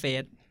ก็เจอเฟ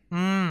ซ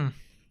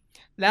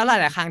แล้วห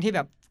ลายๆครั้งที่แบ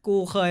บกู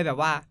เคยแบบ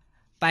ว่า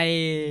ไป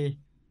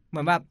เหมื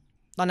อนแบบ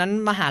ตอนนั้น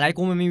มหาลัย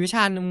กูมันมีวิช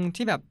านึง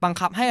ที่แบบบัง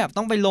คับให้แบบ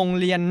ต้องไปลง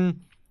เรียน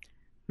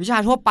วิชา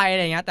ทั่วไปอะไ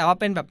รเงี้ยแต่ว่า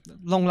เป็นแบบ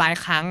ลงราย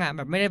ครั้งอ่ะแ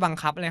บบไม่ได้บัง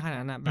คับอะไรขนาด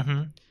นั้นแบบ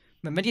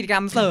เหมือนเป็นกิจกร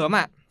รมเสริม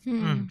อ่ะ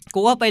กู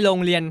ก็ไปโรง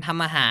เรียนท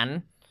ำอาหาร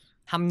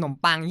ทำขนม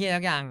ปังที่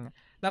ทุกอย่าง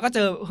แล้วก็เจ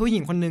อผู้หญิ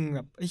งคนนึงแบ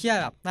บเฮีย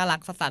แบบน่ารัก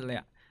สัสๆเลย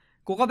อ่ะ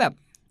กูก็แบบ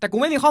แต่กู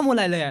ไม่มีข้อมูลอ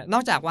ะไรเลยน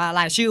อกจากว่าร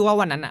ายชื่อว่า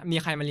วันนั้นอ่ะมี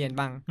ใครมาเรียน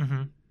บ้าง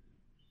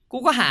กู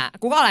ก็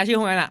เอารายชื่อ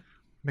คนนั้นอ่ะ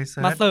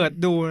มาเสิร์ช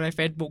ดูใน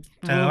Facebook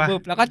ปุ๊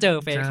บแล้วก็เจอ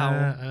เฟซเขา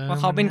ว่า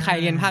เขาเป็นใคร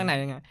เรียนภาคไหน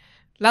ยังไง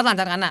แล้วหลัง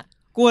จากนั้นอ่ะ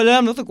กูเริ่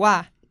มรู้สึกว่า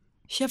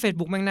เชี่ย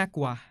Facebook แม่งน่าก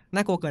ลัว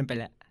เกินไป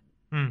แหละ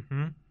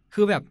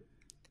คือแบบ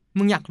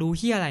มึงอยากรู้เ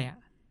ฮียอะไรอ่ะ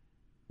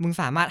มึง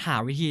สามารถหา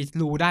วิธี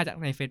รู้ได้จาก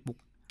ใน Facebook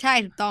ใช่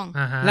ถูกต้อง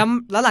แ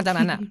ล้วหลังจาก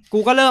นั้นอ่ะกู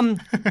ก็เริ่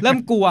ม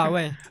กลัวเ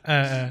ว้ย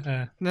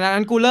ดัง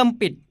นั้นกูเริ่ม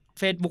ปิด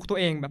Facebook ตัว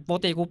เองแบบปก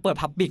ติกูเปิด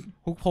Public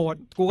ทุกโพส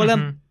ต์กูก็เริ่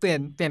มเปลี่ยน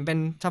เป็น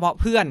เฉพาะ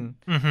เพื่อน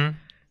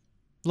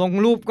ลง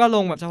รูปก็ล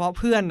งแบบเฉพาะ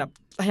เพื่อนแบบ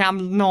พยายาม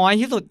น้อย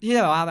ที่สุดที่จ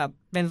ะแบบว่าแบบ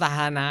เป็นสาธ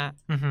ารณะ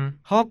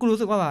เพราะกูรู้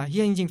สึกว่าแบบเฮี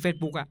ยจริงๆ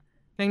Facebook อ่ะ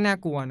แม่งน่า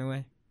กลัวนะเว้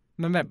ย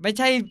มันแบบไม่ใ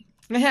ช่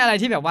อะไร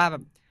ที่แบบว่าแบ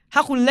บถ้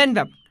าคุณเล่นแ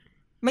บบ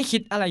ไม่คิ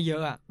ดอะไรเยอ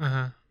ะอ่ะ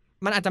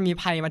มันอาจจะมี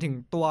ภัยมาถึง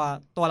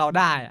ตัวเรา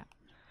ได้อ่ะ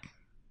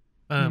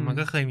มัน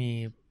ก็เคยมี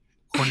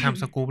คนท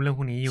ำสกู๊ปเรื่องพ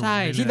วกนี้อยู่ใช่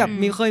ที่แบบ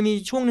เคยมี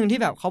ช่วงนึงที่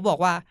แบบเขาบอก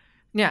ว่า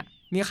เนี่ย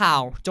มีข่า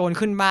วโจร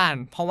ขึ้นบ้าน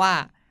เพราะว่า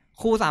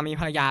คู่สามี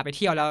ภรรยาไปเ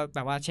ที่ยวแล้วแบ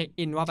บว่าเช็ค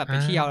อินว่าแบบไป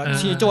เที่ยวแล้ว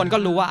ชีโจรก็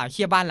รู้ว่าเ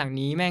ที่ยวบ้านหลัง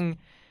นี้แม่ง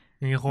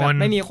แบบ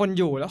ไม่มีคน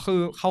อยู่แล้วคือ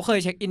เขาเคย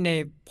เช็คอินใน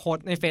โพส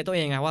ในเฟซตัวเอ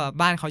งไงว่า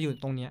บ้านเขาอยู่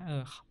ตรงเนี้ย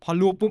พอ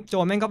รู้ปุ๊บโจ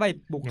รแม่งก็ไป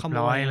บุกขโม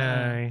ยเล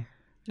ย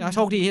แล้วโช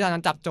คดีที่ตอนนั้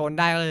นจับโจร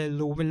ได้ก็เลย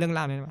รู้เป็นเรื่องร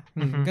าวนี้มา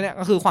ก็เนี่ย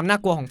ก็คือความน่า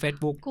กลัวของ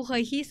Facebook กูเค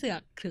ยขี้เสือ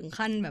กถึง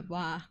ขั้นแบบ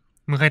ว่า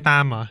มึงเคยตา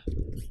มเหรอ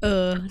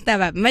แต่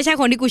แบบไม่ใช่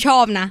คนที่กูชอ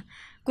บนะ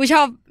กูช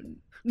อบ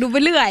ดูไป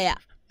เรื่อยอ่ะ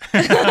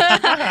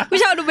กู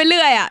ชอบดูไปเ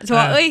รื่อยอ่ะชั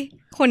วร์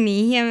คนนี้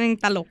เฮียแม่ง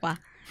ตลกว่ะ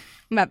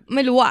แบบไ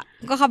ม่รู้อ่ะ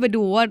ก็เข้าไป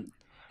ดูว่า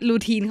รู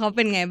ทีนเขาเ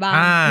ป็นไงบ้าง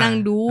นั่ง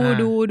ดู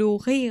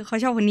เฮ้ยเขา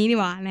ชอบคนนี้นี่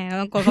หว่าแ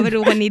ล้วกดเข้าไปดู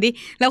คนนี้ดิ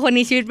แล้วคน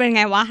นี้ชีวิตเป็นไ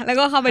งวะแล้ว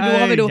ก็เข้าไป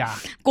ดู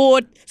กู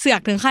เสือก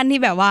ถึงขั้นที่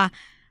แบบว่า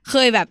เค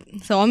ยแบบ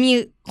สมมติว่ามี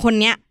คน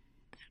เนี้ย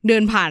เดิ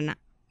นผ่านอ่ะ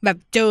แบบ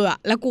เจออ่ะ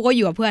แล้วกูก็อ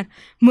ยู่กับเพื่อน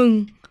มึง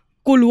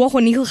กูรู้ว่าค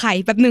นนี้คือใคร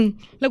แป๊บนึง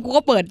แล้วกู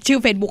ก็เปิดชื่อ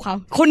Facebook เขา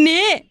คน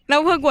นี้แล้ว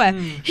เพื่อนกูแบบ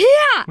เฮี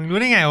ยมึงรู้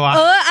ได้ไงวะ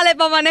อะไร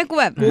ประมาณนี้กู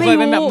แบบกูเคย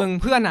เป็นแบบมึง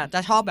เพื่อนอ่ะจะ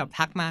ชอบแบบ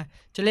ทักมา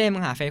จะเล่มึ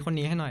งหาเฟซคน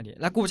นี้ให้หน่อยดิ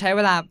แล้วกูใช้เ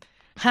วลา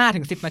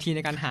 5-10 นาทีใน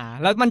การหา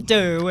แล้วมันเจ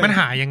อเว้ยมัน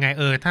หายังไง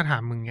ถ้าถา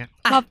มมึงเนี้ย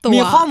มี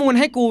ข้อมูล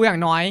ให้กูอย่าง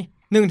น้อย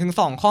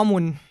 1-2 ข้อมู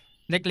ล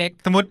เล็ก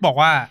ๆสมมติบอก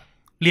ว่า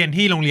เรียน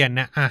ที่โรงเรียนเ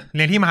นี่ยเ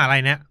รียนที่มหาลั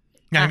ยเนี่ย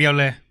อย่างเดียว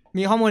เลย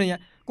มีข้อมูลอย่างเงี้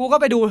ยกูก็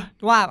ไปดู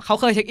ว่าเขา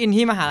เคยเช็คอิน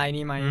ที่มหาลัย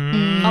นี้ไหม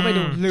เข้าไป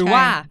ดูหรือ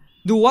ว่า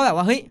ดูว่าแบบ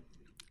ว่าเฮ้ย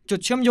จุด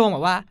เชื่อมโยงแบ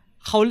บว่า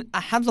เขา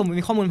ถ้าสมมติ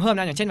มีข้อมูลเพิ่ม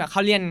นะอย่างเช่นแบบเข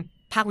าเรียน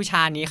ภาควิช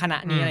านี้คณะ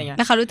นี้อะไรเงี้ยแ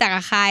ล้วเขารู้จัก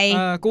กับใคร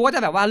กูก็จะ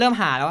แบบว่าเริ่ม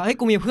หาแล้วว่าเฮ้ย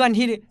กูมีเพื่อน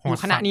ที่อยู่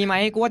คณะนี้ไหม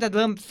กูก็จะเ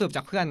ริ่มสืบจ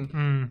ากเพื่อน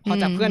พอ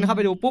จากเพื่อนเข้าไ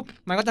ปดูปุ๊บ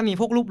มันก็จะมี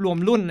พวกรูปรวม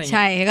รุ่นอะไรเงี้ยใ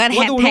ช่ก็แ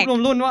ท็กดูรูปรว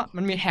มรุ่นว่า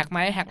มันมีแท็กไหม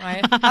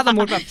ถ้าสมม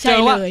ติแบบเจอ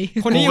ว่า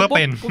คนนี้อยู่ปุ๊บ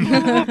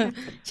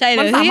ใช่เลย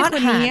มันสามารถ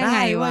หาไ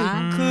ด้เว้ย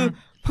คือ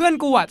เพื่อน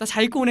กูอ่ะจะใ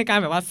ช้กูในการ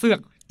แบบว่าเสือก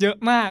เยอะ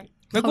มาก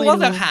แล้วกูก็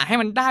เสือกหาให้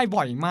มันได้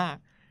บ่อยมาก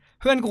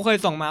เพื่อนกูเคย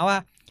ส่งมาว่า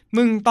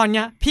มึงตอนเ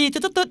นี้ยพี่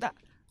ตึ๊ดๆอ่ะ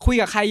คุย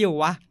กับใครอยู่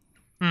วะ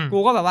กู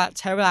ก็แบบว่า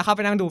ใช้เวลาเข้าไป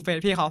นั่งดูเฟซ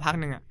พี่เขาพัก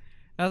นึงอ่ะ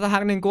แล้วสักพั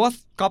กนึงกูก็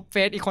ก๊อปเฟ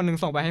ซอีกคนนึง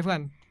ส่งไปให้เพื่อ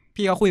น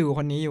พี่เขาคุยกับ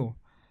คนนี้อยู่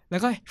แล้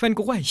วก็เพื่อน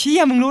กูก็เชี่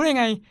ยมึงรู้ได้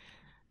ไง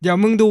เดี๋ยว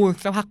มึงดู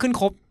สักพักขึ้น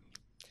ครบ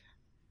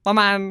ประ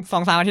มาณ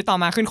 2-3 อาทิตย์ต่อ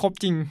มาขึ้นครบ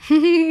จริง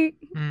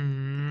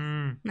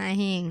นาย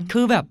เฮง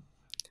คือแบบ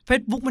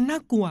Facebook มันน่า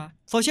กลัว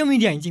โซเชียลมี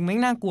เดียจริงๆแม่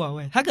งน่ากลัวเ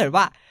ว้ยถ้าเกิด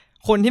ว่า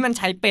คนที่มันใ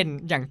ช้เป็น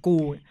อย่างกู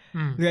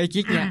หรือไอ้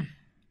กิ๊กเนี่ย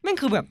แม่ง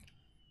คือแบบ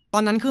ตอ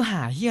นนั้นคือห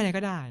าเหี้ยอะไร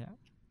ก็ได้อะ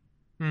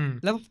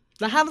แ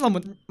ล้วถ้าสมม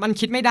ติมัน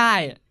คิดไม่ได้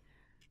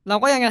เรา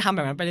ก็ยังจะทำแบ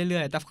บนั้นไปเรื่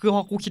อยๆแต่คือพ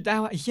อกูคิดได้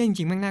ว่าไอ้เหี้ยจ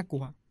ริงๆแม่งน่ากลั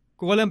ว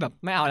กูก็เริ่มแบบ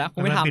ไม่เอาแล้วกู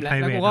ไม่ทำแล้ว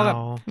กูก็แบบ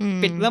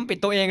เริ่มปิด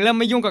ตัวเองเริ่ม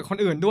ไม่ยุ่งกับคน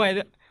อื่นด้วย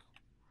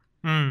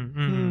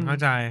เข้า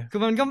ใจคือ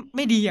มันก็ไ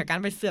ม่ดีอ่ะการ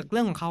ไปเสือกเ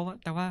รื่องของเขา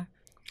แต่ว่า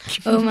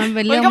มันเ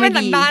ป็นเรื่องมันก็เป็น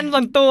สันดานส่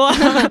วนตัว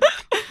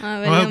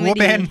กู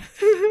เป็น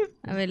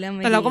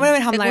แต่เราก็ไม่ได้ไป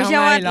ทำอะไรเขาเชื่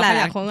อว่าห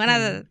ลายๆคนก็น่า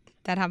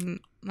จะท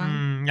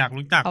ำอยาก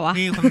รู้จัก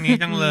พี่คนนี้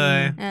จังเลย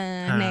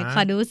ไหนข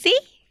อดูสิ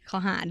ข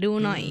อหาดู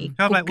หน่อย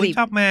ชอบอะไรช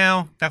อบแมว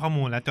แต่ข้อ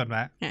มูลแล้วจดไ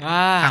ว้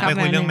ถามไป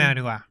คุยเรื่องแมว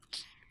ดีกว่า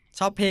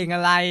ชอบเพลงอ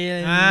ะไร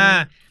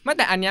ไม่แ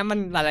ต่อันเนี้ยมัน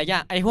หลายๆอย่า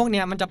งไอ้พวกเ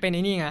นี้ยมันจะเป็นไ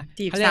อ้นี่ไง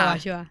เขาเรียกว่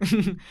า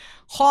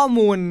ข้อ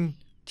มูล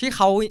ที่เ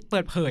ขาเปิ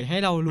ดเผยให้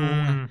เรารู้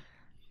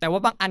แต่ว่า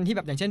บางอันที่แ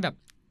บบอย่างเช่นแบบ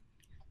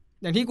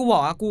อย่างที่กูบอ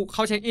กว่ากูเข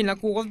าเช็คอินแล้ว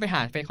กูก็ไปห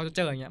าเฟซเขาจะเ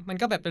จออย่างเงี้ยมัน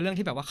ก็แบบเป็นเรื่อง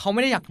ที่แบบว่าเขาไ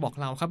ม่ได้อยากบอก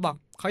เราครับบอก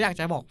เขาอยาก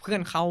จะบอกเพื่อ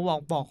นเขา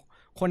บอก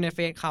คนในเฟ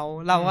ซเขา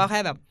เราก็แ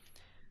ค่แบบ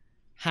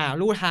หา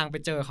ลู่ทางไป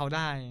เจอเขาไ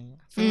ด้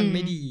ซึ่งมันไ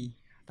ม่ดี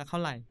แต่เท่า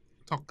ไหร่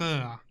สต็อกเกอ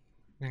ร์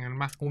อย่างนั้น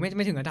ปะกูไ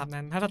ม่ถึงระดับ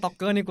นั้นถ้าสต็อกเ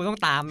กอร์นี่กูต้อง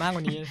ตามมากก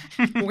ว่านี้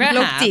กูแค่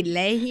หาจิตเ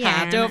ลยหา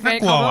เจอเฟซ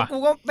เขากู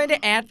ก็ไม่ได้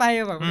แอดไป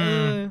แบบ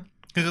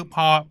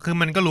คือ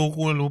มันก็รู้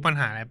กูรู้ปัญ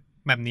หาอะไร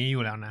แบบนี้อ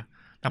ยู่แล้วนะ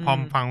แต่พอ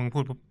ฟังมึงพู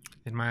ดปุ๊บ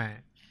เห็นไหม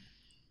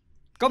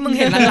ก็มึง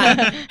เห็นหลัง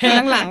ๆเห็น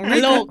หลัง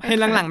ๆโลกเห็น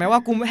หลังๆไหมว่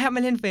ากูแทบไ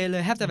ม่เล่นเฟซเล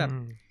ยแทบจะแบบ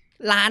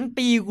ล้าน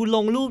ปีกูล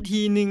งรูป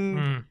ทีนึง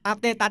อัป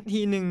เดตตัด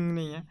ทีนึงอะไ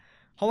รเงี้ย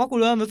เพราะว่ากู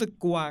เริ่มรู้สึก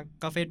กลัว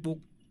กับ Facebook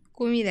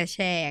กูมีแต่แช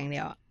ร์อย่างเดี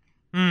ยว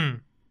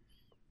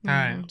ใ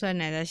ช่ส่วนไ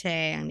หนจะแช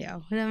ร์อย่างเดียว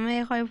จะไม่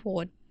ค่อยโพ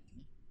ส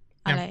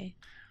อะไร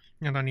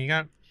อย่างตอนนี้ก็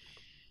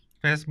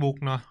Facebook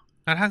เนาะ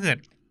แล้วถ้าเกิด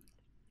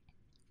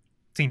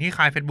สิ่งที่ค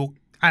ล้าย Facebook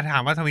ถา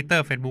มว่า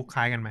Twitter Facebook ค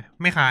ล้ายกันไหม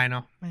ไม่คล้ายเน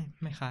าะ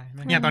ไม่คล้าย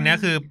อย่างตอนนี้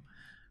คือ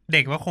เ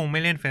ด็กว่าคงไม่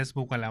เล่น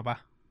Facebook กันแล้วปะ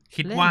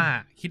คิดว่า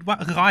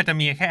คือเขาอาจจะ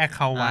มีแค่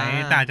account ไว้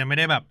แต่อาจจะไม่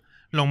ได้แบบ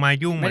ลงมา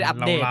ยุ่งเหมือน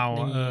เรา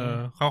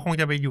เขาคง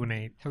จะไปอยู่ใน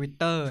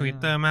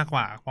Twitter มากก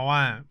ว่าเพราะ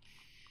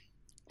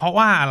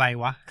ว่าอะไร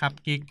วะครับ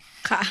กิ๊ก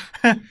ค่ะ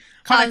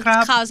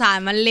ข่าวสาร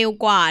มันเร็ว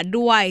กว่า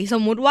ด้วยส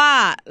มมุติว่า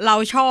เรา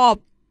ชอบ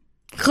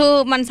คือ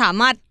มันสา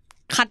มารถ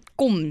คัด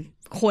กลุ่ม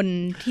คน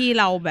ที่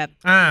เราแบบ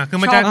คือ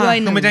มันจะ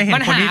เห็น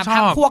คนที่ชอ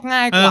บพวก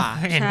ง่ายกว่า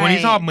เห็นคน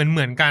ที่ชอบเห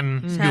มือนกัน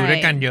อยู่ด้ว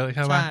ยกันเยอะใ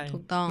ช่ป่ะถู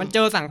กต้องมันเจ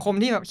อสังคม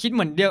ที่แบบคิดเห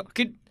มือนเดียว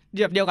คิด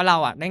เดียวกับเรา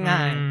อ่ะได้ง่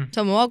ายส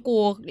มมติว่ากู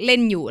เล่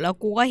นอยู่แล้ว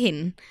กูก็เห็น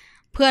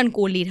เพื่อน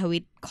กูรีทวิ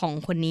ตของ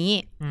คนนี้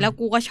แล้ว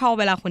กูก็ชอบ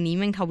เวลาคนนี้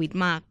แม่งทวิต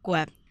มากกูแ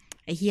บบ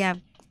ไอ้เหี้ย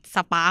ส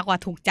ปาร์กว่า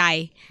ถูกใจ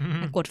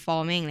กดฟอ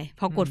ลแม่งเลย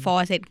พอกดฟอล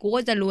เสร็จกู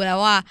ก็จะรู้แล้ว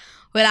ว่า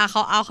เวลาเ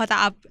ขาจะ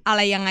อัพอะไ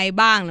รยังไง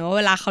บ้างหรือว่าเ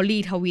วลาเขารี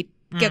ทวิต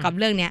เกี่ยวกับ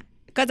เรื่องเนี้ย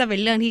ก็จะเป็น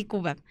เรื่องที่กู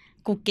แบบ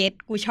กูเก็ต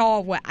กูชอบ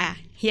ว่ะ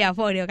เฮียพ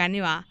วกเดียวกัน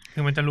นี่หว่าคื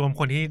อมันจะรวม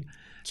คนที่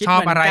ชอบ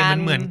อะไร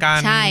เหมือนกัน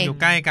อยู่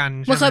ใกล้กัน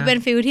มันเคยเป็น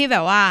ฟิลที่แบ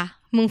บว่า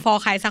มึงฟอล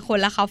ใครสักคน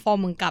แล้วเขาฟอล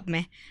มึงกลับไหม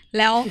แ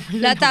ล้ว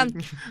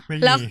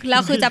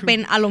คือจะเป็น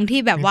อารมณ์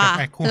ที่แบบว่า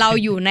เรา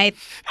อยู่ใน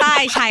ใต้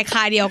ชายค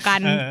าเดียวกัน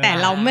แต่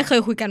เราไม่เคย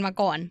คุยกันมา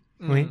ก่อน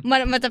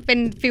มันจะเป็น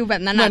ฟิลแบ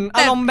บนั้นนะแ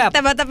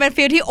ต่มันจะเป็น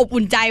ฟิลที่อบ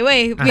อุ่นใจเว้ย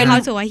เป็นเขา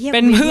สวยเฮียเ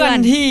ป็นเพื่อน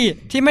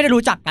ที่ไม่ได้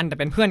รู้จักกันแต่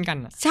เป็นเพื่อนกัน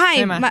ใช่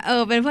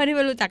เป็นเพื่อนที่ไ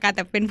ม่รู้จักกันแ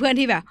ต่เป็นเพื่อน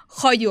ที่แบบ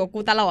คอยอยู่กับกู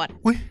ตลอด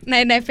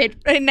ในเฟซ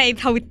ใน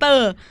ทวิตเตอ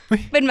ร์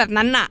เป็นแบบ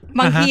นั้นอ่ะ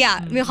บางทีอ่ะ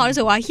มีความรู้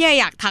สึกว่าเฮีย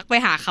อยากทักไป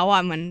หาเขาอ่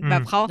ะเหมือนแบ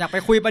บเขาอยากไป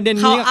คุยประเด็น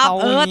นี้กับเขา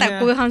แต่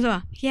กูมีความรู้สึกว่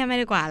าเฮียไม่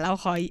ดีกว่าเรา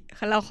ข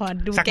อ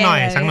ดูแก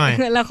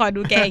เราขอ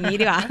ดูแกอย่างนี้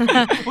ดีกว่า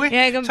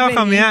ชอบค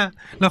ำนี้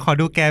เราขอ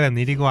ดูแกแบบ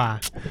นี้ดีกว่า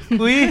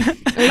อุ้ย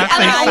อะ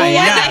ไรขอ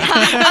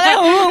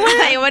งมึงอะ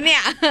ไรวะเนี่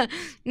ย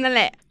นั่นแ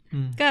หละ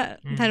ก็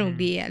สนุก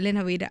ดีอ่ะเล่น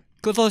ทวิตอ่ะ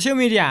คือโซเชียล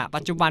มีเดีย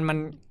ปัจจุบันมัน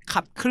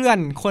ขับเคลื่อน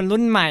คน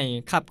รุ่นใหม่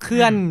ขับเค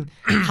ลื่อน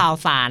ข่าว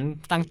สาร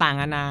ต่าง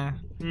ๆนานา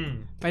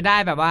ไปได้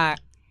แบบว่า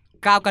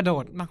ก้าวกระโด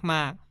ดม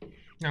าก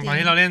ๆอย่างตอน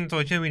ที่เราเล่นโซ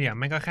เชียลมีเดีย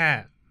ไม่ก็แค่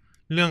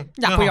เรื่อง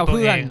อยากคุยกับเ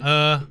พื่อน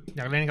อ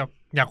ยาก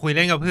คุยเ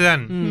ล่นกับเพื่อน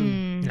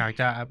อยาก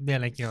จะอัปเดตอ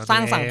ะไรเกี่ยวกับสร้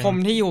างสังคม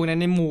ที่อยู่ใ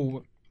นหมู่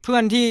เพื่อ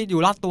นที่อยู่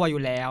รอบตัวอ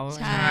ยู่แล้ว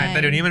ใช่แต่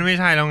เดี๋ยวนี้มันไม่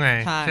ใช่แล้วไง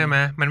ใช่ไหม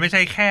มันไม่ใ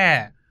ช่แค่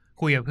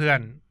คุยกับเพื่อน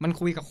มัน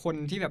คุยกับคน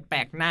ที่แบบแปล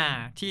กหน้า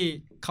ที่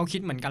เขาคิ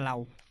ดเหมือนกันเรา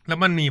แล้ว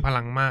มันมีพ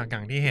ลังมากอย่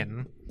างที่เห็น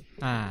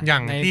อย่า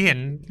งที่เห็น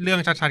เรื่อง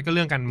ชัดๆก็เ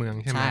รื่องการเมือง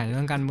ใช่ไหมใช่เ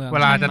รื่องการเมืองเว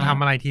ลาจะทำ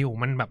อะไรที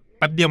มันแบบแ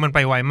ป๊บเดียวมันไป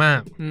ไวมา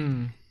ก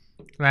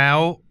แล้ว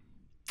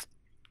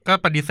ก็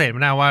ปฏิเสธไ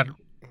ม่ได้ว่า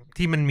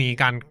ที่มันมี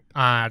การ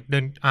เดิ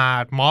น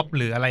ม็อบ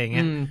หรืออะไรอย่างเ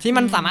งี้ยที่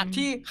มันสามารถ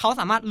ที่เขา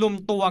สามารถรวม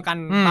ตัวกัน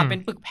มาเป็น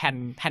ปึกแ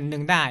ผ่นหนึ่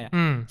งได้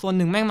ส่วนห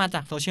นึ่งแม่งมาจ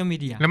ากโซเชียลมี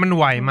เดียแล้วมัน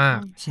ไวมาก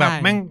แบบ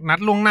แม่งนัด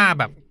ล่วงหน้า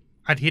แบบ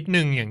อาทิตย์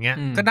นึงอย่างเงี้ย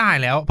ก็ได้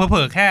แล้วเผล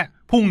อๆแค่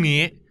พรุ่ง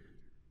นี้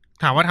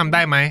ถามว่าทำไ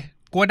ด้ไหม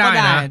กูว่าได้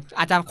นะ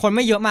อาจจะคนไ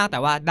ม่เยอะมากแต่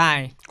ว่าได้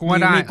กูว่า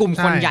ได้มีกลุ่ม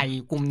คนใหญ่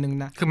กลุ่มนึง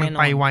นะคือมัน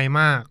ไปไว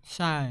มากใ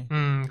ช่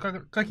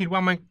ก็คิดว่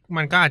า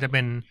มันก็อาจจะเ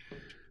ป็น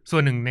ส่ว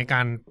นหนึ่งในก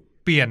าร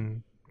เปลี่ยน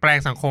แปลง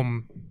สังคม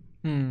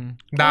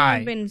ได้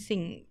เป็นสิ่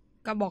ง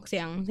กระบอกเสี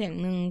ยง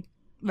หนึ่ง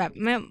แบบ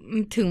ไม่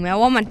ถึงแม้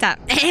ว่ามันจะ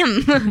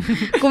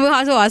กูมีควา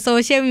มรู้สึกว่าโซ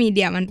เชียลมีเ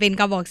ดียมันเป็น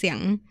กระบอกเสียง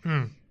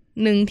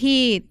หนึ่ง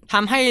ที่ท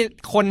ำให้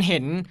คนเห็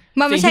น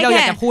สิ่งที่เราอ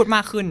ยากจะพูดม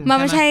ากขึ้นมัน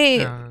ไม่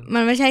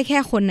ใช่แค่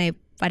คนใน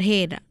ประเท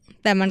ศอะ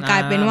แต่มันกลา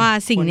ยเป็นว่า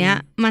สิ่งเนี้ย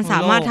มันสา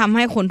มารถทำใ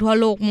ห้คนทั่ว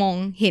โลกมอง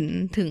เห็น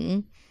ถึง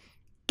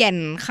แก่น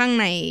ข้าง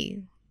ใน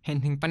เห็น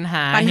ถึงปัญห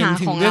าเห็น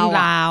ถึงเรื่อง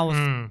ราว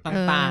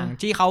ต่าง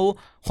ๆที่เขา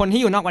คนที่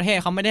อยู่นอกประเทศ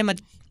เขาไม่ได้มา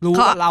รู้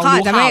เราเขาอ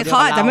า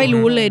จจะไม่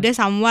รู้เลยด้วย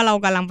ซ้ำว่าเรา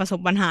กำลังประสบ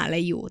ปัญหาอะไร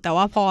อยู่แต่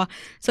ว่าพอ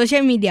โซเชีย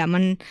ลมีเดียมั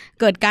น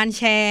เกิดการแ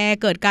ชร์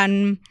เกิดการ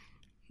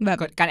แบบ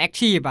เกิดการแอค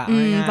ทีฟอ่ะ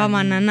ประม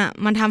าณนั้นอ่ะ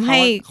มันทำให้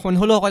คน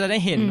ทั่วโลกก็จะได้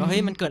เห็นว่าเฮ้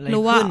ยมันเกิดอะไร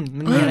ขึ้น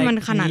มัน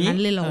ขนาดนั้น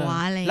เลยเหรอวะ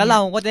อะไรแล้วเรา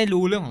ก็ได้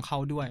รู้เรื่องของเขา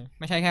ด้วย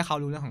ไม่ใช่แค่เขา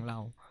รู้เรื่องของเรา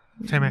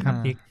ใช่ไหมครับ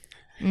บิ๊ก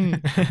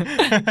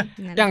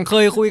อย่างเค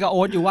ยคุยกับโ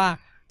อ๊ตอยู่ว่า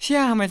เชื่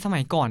อทำไมส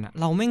มัยก่อนอ่ะ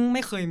เราไ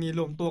ม่เคยมีร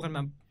วมตัวกันม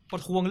าปร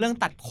ะท้วงเรื่อง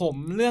ตัดผม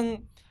เรื่อ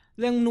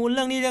งนู้นเ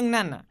รื่องนี้เรื่อง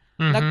นั่นอ่ะ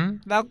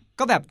แล้ว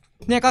ก็แบบ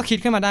เนี่ยก็คิด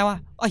ขึ้นมาได้ว่า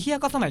เฮีย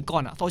ก็สมัยก่อ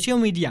นอ่ะโซเชียล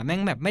มีเดียแม่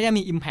งแบบไม่ได้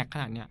มีอิมแพคข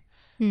นาดเนี้ย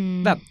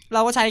แบบเร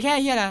าก็ใช้แค่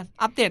เฮียนะ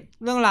อัปเดต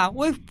เรื่องราว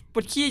อุ้ยป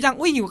วดขี้จัง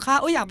อุ้ยหิวข้าว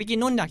อุ้ยอยากไปกิน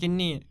นู่นอยากกิน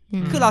นี่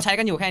คือเราใช้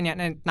กันอยู่แค่เนี้ย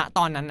ในณต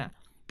อนนั้นอ่ะ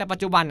แต่ปัจ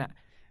จุบันอ่ะ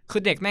คื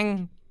อเด็กแม่ง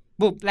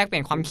ปุ๊บแลกเปลี่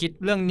ยนความคิด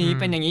เรื่องนี้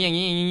เป็นอย่างนี้อย่าง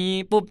นี้อย่างนี้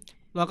ปุ๊บ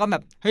แล้วก็แบ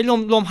บเฮ้ย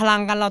รวมพลั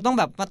งกันเราต้อง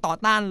แบบมาต่อ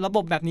ต้านระบ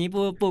บแบบนี้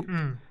ปุ๊บ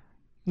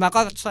แล้วก็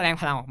แสดง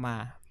พลังออกมา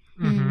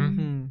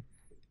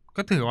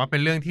ก็ถือว่าเป็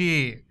นเรื่องที่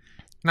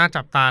น่า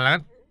จับตาแล้ว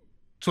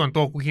ส่วนตั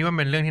วกูคิดว่า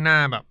เป็นเรื่องที่น่า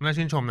แบบน่า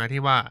ชื่นชมนะ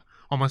ที่ว่า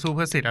ออกมาสู้เ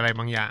พื่อสิทธิ์อะไร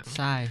บางอย่าง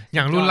ใช่อ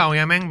ย่างรุ่นเราเ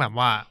นี่ยแม่งแบบ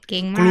ว่า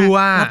กลัว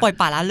เราปล่อย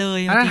ปละละเลย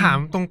ถ้าถาม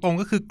ตรงๆ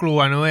ก็คือกลัว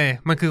นะเว้ย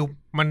มันคือ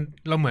มัน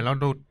เราเหมือนเรา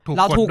ถูก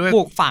กดด้วยป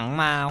ลูกฝัง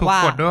มาถูก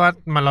กดด้วยว่า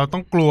มันเราต้อ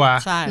งกลัว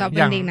เราเ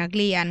ป็นเด็กนัก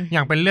เรียนอย่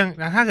างเป็นเรื่อง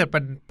ถ้าเกิด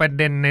ประ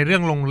เด็นในเรื่อ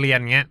งโรงเรียน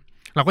เงี้ย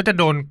เราก็จะ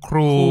โดนค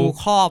รู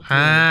ครอบ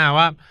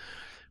ว่า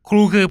ค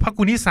รูคือพระ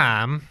คุณที่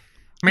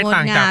3ไม่ต่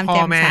างจากพ่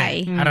อแม่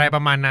อะไรป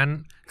ระมาณนั้น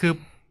คือ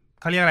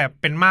เขาเรียกอะไร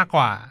เป็นมากก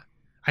ว่า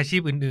อาชี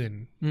พอื่น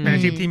ๆเป็นอ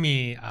าชีพที่มี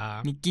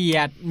เกีย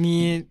รติ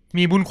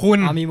มีบุญคุณ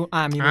มีบุญ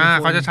คุ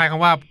ณเขาจะใช้ค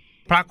ำว่า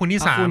พระคุณ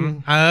ที่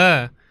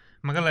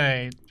3มันก็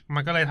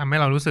เลยทำให้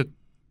เรารู้สึก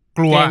ก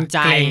ลัว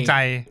เกรงใจ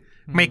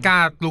ไม่กล้า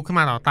ลุกขึ้น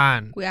มาต่อต้าน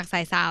กูอยากใส่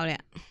ซาวเลย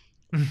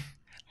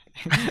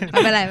ไม่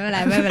เป็นไร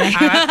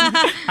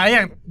อะไรอ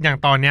ย่าง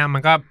ตอนเนี้ยมั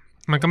น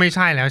ก็ไม่ใ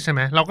ช่แล้วใช่ไห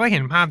มเราก็เห็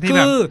นภาพที่แ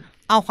บบคือ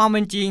เอาความเ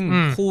ป็นจริง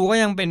ครูก็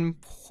ยังเป็น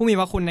ผู้มี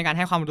พระคุณในการใ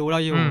ห้ความรู้เรา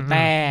อยู่แ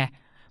ต่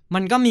มั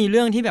นก็มีเ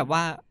รื่องที่แบบ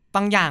ว่าบ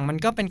างอย่างมัน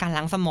ก็เป็นการ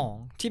ล้างสมอง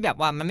ที่แบบ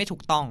ว่ามันไม่ถู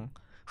กต้อง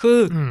คือ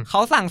เขา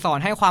สั่งสอน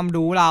ให้ความ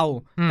รู้เรา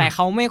แต่เข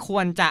าไม่คว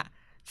รจะ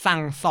สั่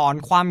งสอน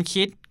ความ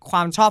คิดคว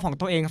ามชอบของ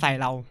ตัวเองใส่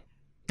เรา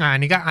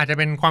นี่ก็อาจจะ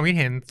เป็นความคิด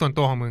เห็นส่วน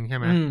ตัวของมึงใช่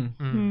ไหม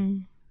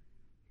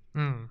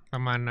ปร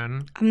ะมาณนั้น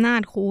อำนา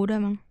จครูด้ว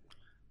ยมั้ง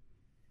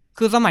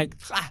คือสมัย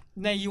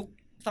ในยุค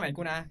สมัย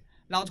กูนะ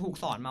เราถูก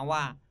สอนมาว่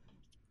า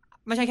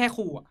ไม่ใช่แค่ค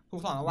รูถู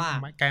กสอนมาว่า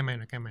ใกล้ไหม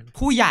นะใกล้ไหม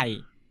ผู้ใหญ่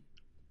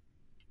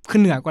คือ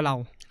เหนือกว่าเรา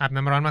อาบ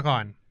น้ำร้อนมาก่อ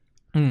น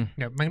เ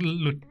ดี๋ยวมัน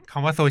หลุดค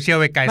ำว่าโซเชียล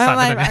ไปไกลสัตว์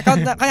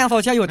ก็ยังโซ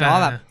เชียลอยู่แต่ว่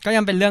าแบบก็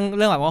ยังเป็นเรื่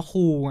องแบบว่าค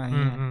รูไง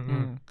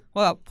ว่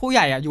าแบบผู้ให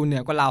ญ่อยู่เหนื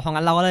อกว่าเราเพราะ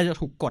งั้นเราก็เลยจะ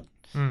ถูกกด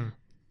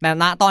แต่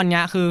ณตอนนี้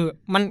คือ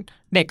มัน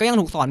เด็กก็ยัง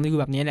ถูกสอนอยู่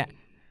แบบนี้แหละ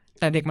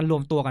แต่เด็กมันรว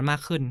มตัวกันมา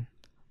กขึ้น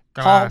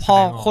พอ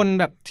คน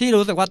แบบที่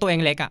รู้สึกว่าตัวเอง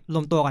เล็กร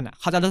วมตัวกัน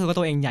เขาจะรู้สึกว่า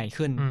ตัวเองใหญ่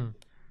ขึ้น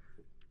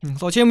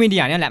โซเชียลมีเดี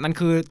ยเนี่ยแหละมัน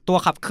คือตัว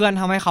ขับเคลื่อน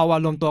ทำให้เขา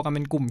รวมตัวกันเ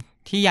ป็นกลุ่ม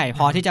ที่ใหญ่พ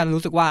อที่จะ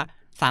รู้สึกว่า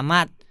สามา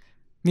รถ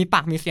มีปา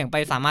กมีเสียงไป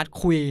สามารถ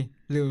คุย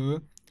หรือ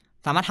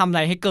สามารถทำอะไ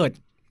รให้เกิด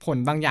ผล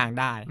บางอย่าง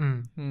ได้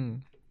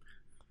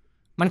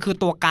มันคือ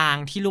ตัวกลาง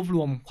ที่รวบร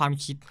วมความ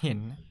คิดเห็น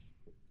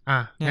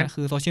นี่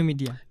คือโซเชียลมี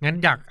เดียงั้น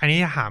อยากอันนี้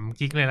ถาม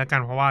กิ๊กเลยแล้วกั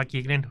นเพราะว่า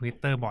กิ๊กเล่น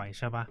Twitter บ่อยใ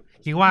ช่ปะ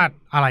กิ๊กว่า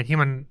อะไรที่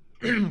มัน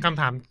คำ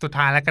ถามสุด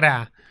ท้ายแล้วก็ได้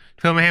เ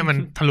พื่อไม่ให้มัน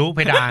ทะลุเพ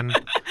ดาน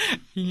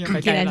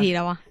กี่นาทีแ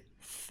ล้ววะ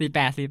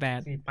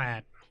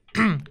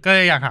48 ก็เล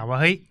ยอยากถามว่า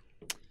เฮ้ย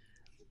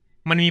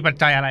มันมีปัจ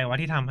จัยอะไรวะ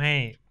ที่ทำให้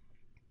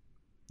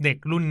เด็ก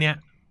รุ่นเนี้ย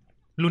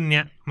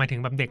หมายถึง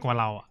แบบเด็กกว่า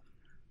เรา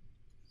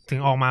ถึง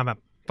ออกมาแบบ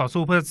ต่อ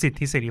สู้เพื่อสิท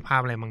ธิเสรีภา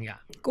พอะไรบางอย่า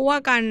งก็ว่า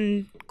การ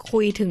คุ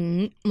ยถึง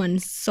เหมือน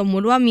สมมุ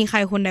ติว่ามีใคร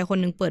คนใดคน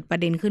หนึ่งเปิดประ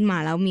เด็นขึ้นมา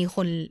แล้วมีค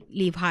น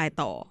รีพลาย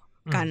ต่อ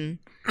กัน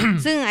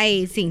ซึ่งไอ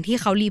สิ่งที่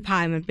เขารีพลา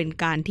ยมันเป็น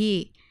การที่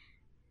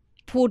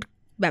พูด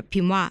แบบ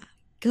พิมพ์ว่า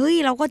เฮ้ย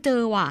เราก็เจ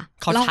อว่ะ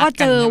เราก็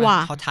เจอว่ะ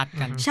เขาทัด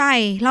กันใช่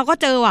เราก็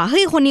เจอว่ะเฮ้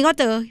ยคนนี้ก็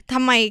เจอท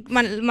ำไม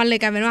มันเลย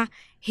กลายเป็นว่า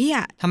เฮีย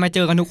ทำไมเจ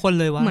อกันทุกคน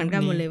เลยวะเหมือนกั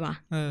นหมดเลยว่ะ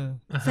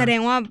แสด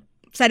ง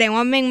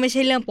ว่าแม่งไม่ใ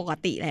ช่เรื่องปก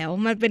ติแล้ว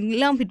มันเป็น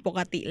เรื่องผิดปก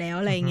ติแล้ว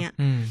อะไรเงี้ย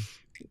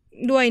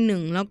ด้วยหนึ่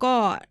งแล้วก็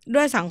ด้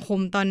วยสังคม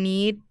ตอน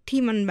นี้ที่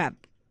มันแบบ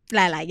ห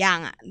ลายๆอย่าง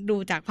อ่ะดู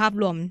จากภาพ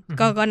รวม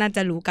ก็น่าจ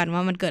ะรู้กันว่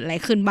ามันเกิดอะไร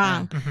ขึ้นบ้าง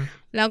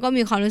แล้วก็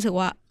มีความรู้สึก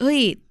ว่าเฮ้ย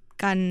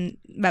การ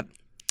แบบ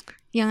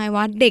ยังไงว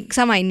ะเด็ก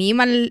สมัยนี้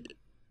มัน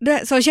ด้วย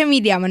โซเชียลมี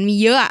เดียมันมี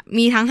เยอะอ่ะ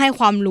มีทั้งให้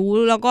ความรู้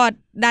แล้วก็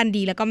ด้าน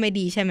ดีแล้วก็ไม่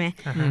ดีใช่ไหม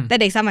แต่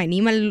เด็กสมัย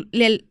นี้มันเ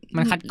รียน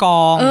มันคัดกร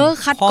อง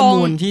คัดกรอง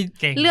ที่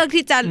เลือก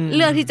ที่จะเ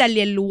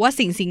รียนรู้ว่า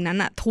สิ่งนั้น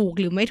อ่ะถูก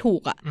หรือไม่ถู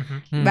กอ่ะ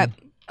แบบ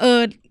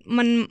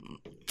มัน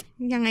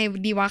ยังไง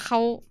ดีวะเขา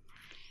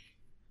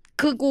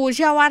คือกูเ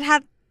ชื่อว่าถ้า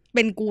เ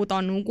ป็นกูตอ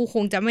นนู้นกูค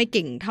งจะไม่เ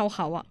ก่งเท่าเข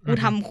าอ่ะ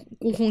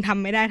กูคงท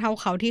ำไม่ได้เท่า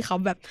เขาที่เขา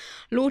แบบ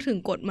รู้ถึง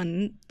กฎเหมือน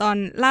ตอน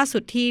ล่าสุ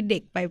ดที่เด็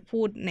กไปพู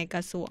ดในก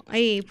ระทรวง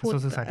พูด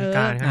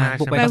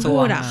ไปพู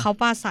ดอ่ะเขา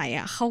ปราศัย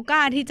อ่ะเขากล้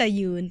าที่จะ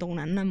ยืนตรง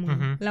นั้นนะมึง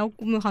แล้ว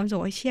กูมีความรู้สึ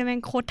กว่าเชี่ยแม่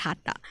งโคตรทัด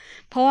อ่ะ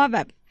เพราะว่าแบ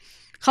บ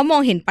เขามอ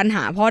งเห็นปัญห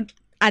าเพราะ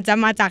อาจจะ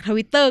มาจาก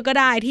Twitter ก็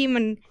ได้ที่มั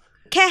น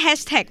แค่แฮช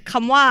แท็กค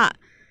ำว่า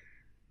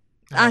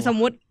สม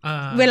มติ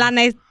เวลาใ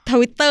น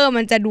Twitter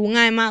มันจะดู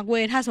ง่ายมากเว้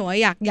ยถ้าสมมติว่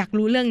าอยาก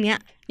รู้เรื่องเนี้ย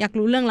อยาก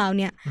รู้เรื่องราว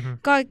เนี้ย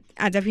ก็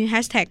อาจจะพิมพ์แฮ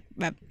ชแท็ก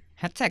แบบ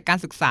แฮชแท็กการ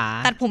ศึกษา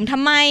ตัดผมทำ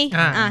ไม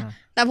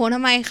ตัดผมท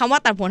ำไมคำว่า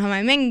ตัดผมทำไม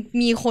แม่ง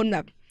มีคนแบ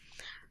บ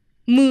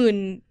หมื่น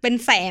เป็น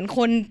แสนค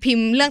นพิม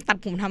พ์เรื่องตัด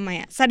ผมทำไม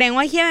อ่ะแสดง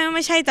ว่าแค่ไ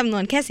ม่ใช่จำนว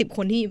นแค่10 ค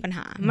นที่มีปัญห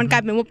ามันกลา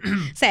ยเป็นว่า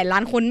แสนล้า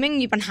นคนแม่ง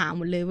มีปัญหาห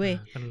มดเลยเว้ย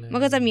มัน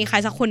ก็จะมีใคร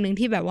สักคนนึง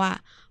ที่แบบว่า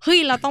เฮ้ย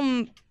เราต้อง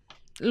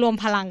รวม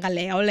พลังกัน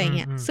แล้วอะไรเ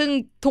งี้ยซึ่ง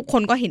ทุกค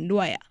นก็เห็นด้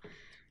วยอ่ะ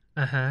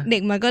เด็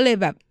กมันก็เลย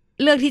แบบ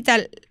เลือกที่จะ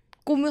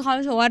กูมีความ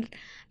รู้สึกว่า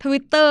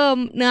Twitter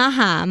เนื้อห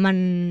า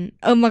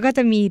มันก็จ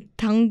ะมี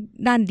ทั้ง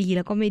ด้านดีแ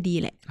ล้วก็ไม่ดี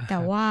แหละแต่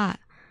ว่า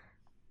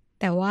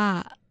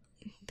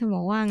จะบ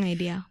อกว่าไง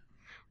เดียว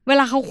เว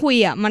ลาเขาคุย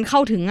อ่ะมันเข้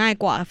าถึงง่าย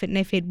กว่าใน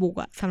Facebook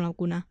อ่ะสำหรับ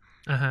กูนะ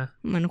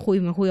มันคุย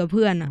กับเ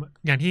พื่อนอ่ะ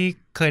อย่างที่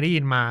เคยได้ยิ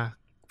นมา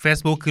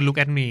Facebook คือ look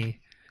at me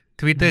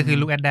Twitter คือ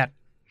look at that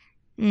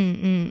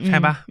ใช่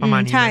ปะประมา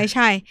ณนี้ใ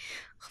ช่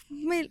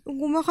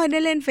กูไม่ค่อยได้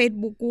เล่น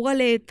Facebook กูก็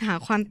เลยหา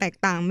ความแตก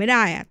ต่างไม่ไ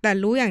ด้อะแต่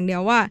รู้อย่างเดีย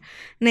วว่า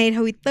ใน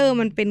Twitter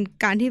มันเป็น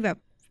การที่แบบ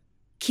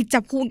คิดจะ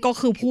พูดก็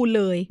คือพูด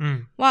เลย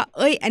ว่า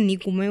อันนี้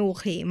กูไม่โอ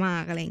เคมา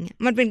กอะไรเงี้ย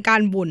มันเป็นกา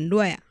รบ่น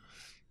ด้วยอ่ะ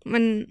มั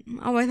น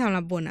เอาไว้สำห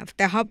รับบ่นอ่ะแ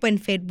ต่เขาเป็น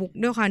Facebook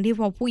ด้วยความที่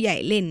พอผู้ใหญ่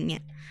เล่นเ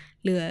งี้ย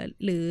ห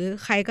รือ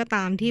ใครก็ต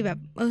ามที่แบบ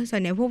ส่ว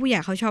นใหญ่พวกผู้ใหญ่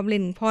เขาชอบเล่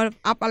นพอ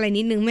อัพอะไร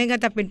นิดนึงแม่งก็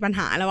จะเป็นปัญห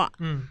าแล้วอ่ะ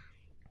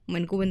เหมื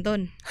อนกูเป็นต้น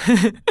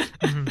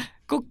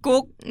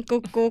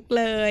กุ๊ก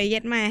เลยเย็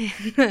ดแม่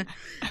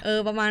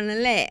ประมาณนั้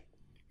นแหละ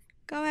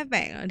ก็ไม่แป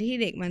ลกหรอกที่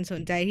เด็กมันส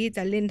นใจที่จ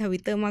ะเล่น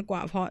Twitter มากกว่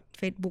าเพราะ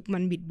Facebook มั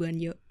นบิดเบือน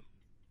เยอะ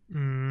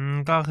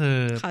ก็คือ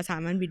ข่าวสาร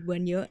มันบิดเบือ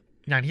นเยอะ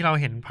อย่างที่เรา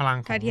เห็นพลัง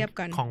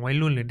ของวัย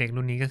รุ่นหรือเด็ก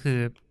รุ่นนี้ก็คือ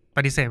ป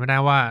ฏิเสธไม่ได้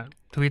ว่า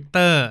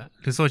Twitter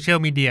หรือโซเชียล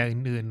มีเดีย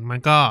อื่นๆมัน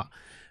ก็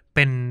เ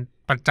ป็น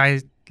ปัจจัย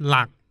ห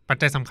ลักปั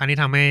จจัยสำคัญที่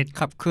ทำให้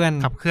ขับเคลื่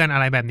อนอะ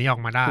ไรแบบนี้ออ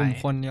กมาได้กลุ่ม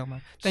คนออกมา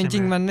แต่จ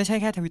ริงๆมันไม่ใช่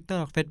แค่ Twitter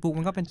หรอก Facebook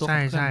มันก็เป็นตัวขั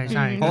บเค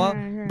ลื่อนเพราะว่า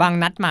บาง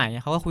นัดหมาย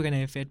เขาก็คุยกันใน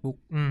Facebook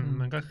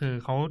มันก็คือ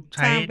เขาใ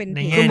ช้ใน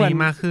แง่นี้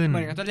มากขึ้นเห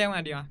มือนกันจะเรียกว่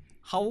าเดียว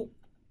เขา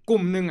ก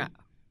ลุ่มนึงอ่ะ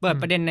เปิด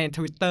ประเด็นใน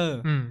Twitter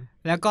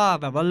แล้วก็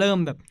แบบว่าเริ่ม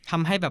แบบท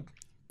ำให้แบบ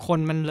คน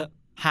มัน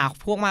หา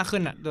พวกมากขึ้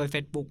นอ่ะโดย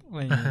Facebook อะไ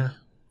รอย่างเงี้ย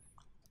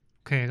โ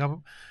อเคก็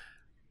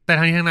แต่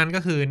ทั้งนี้ทั้งนั้นก็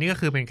คือนี่ก็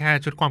คือเป็นแค่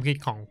ชุดความคิด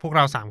ของพวกเ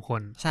รา3ค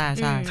นใช่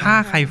ๆถ้า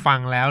ใครฟัง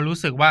แล้วรู้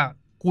สึกว่า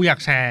กูอยาก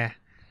แช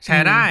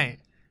ร์ได้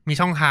มี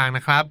ช่องทางน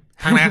ะครับ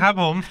ทางไหนครับ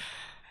ผม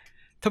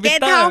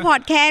Twitter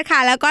Podcast ค่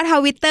ะแล้วก็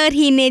Twitter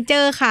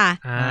Teenager ค่ะ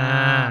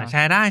แช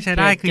ร์ได้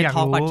คืออยาก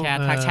รู้ Podcast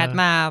ทักแชท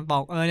มาบอ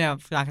กเนี่ย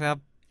อยากจะ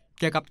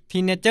เกี่ยวกับ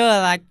Teenager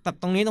อะไรแบบ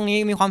ตรงนี้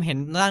มีความเห็น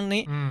เรื่อง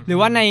นี้หรือ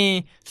ว่าใน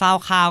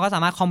SoundCloud ก็ส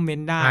ามารถคอมเมน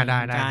ต์ได้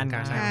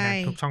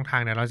ทุกช่องทา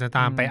งเดี๋ยวเราจะต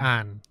ามไปอ่า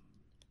น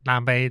ตา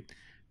มไป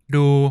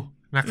ดู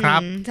นะครั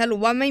บสรุป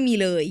ว่าไม่มี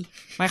เลย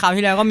ไม่คราว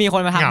ที่แล้วก็มีค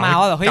นมาทักมา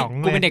ว่าแบบเฮ้ย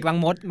กูเป็นเด็กบาง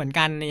มดเหมือน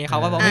กันนี่เขา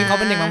ก็บอกเฮ้ยเขา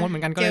เป็นเด็กบางมดเหมื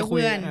อนกันก็เลยคุ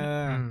ย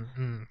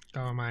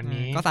ก็ประมาณ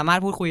นี้ก็สามารถ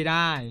พูดคุยไ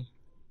ด้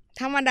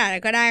ถ้ามาด่า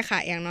ก็ได้ค่ะ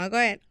อย่างน้อยก็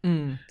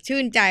ชื่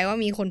นใจว่า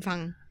มีคนฟัง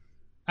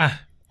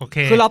โอเค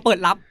คือเราเปิด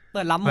รับหม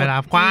ดเปิด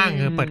รับกว้าง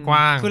เปิดก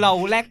ว้างคือเรา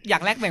อยา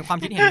กแลกแบ่งความ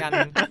คิดเห็นกัน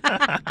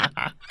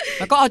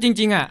แล้วก็เอาจ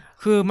ริงๆอ่ะ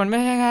คือมันไม่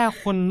ใช่แค่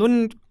คน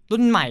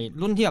รุ่นใหม่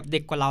รุ่นที่แบบเด็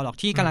กกว่าเราหรอก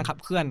ที่กำลังขับ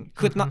เคลื่อน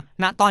คือ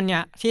ณตอนเนี้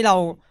ยที่เรา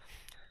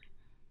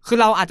คือ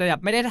เราอาจจะแบ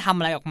บไม่ได้ทำ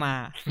อะไรออกมา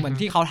เหมือน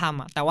ที่เขาทำ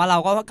อ่ะแต่ว่าเรา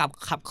ก็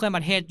ขับเคลื่อนป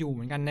ระเทศอยู่เห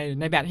มือนกัน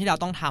ในแบบที่เรา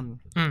ต้องท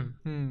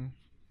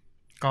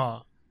ำก็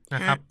น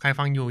ะครับใคร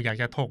ฟังอยู่อยาก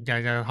จะถกอยา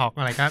กจะถอก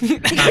อะไรก็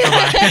ตามสบ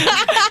าย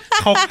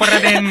ถกประ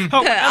เด็น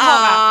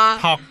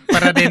ถอกป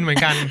ระเด็นเหมือ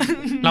นกัน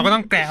เราก็ต้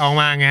องแกะออก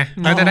มาไง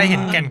เราจะได้เห็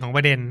นแก่นของป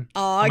ระเด็น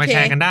มาแช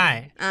ร์กันได้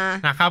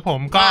นะครับผม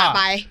ก็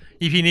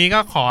EP นี้ก็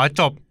ขอ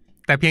จบ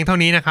แต่เพียงเท่า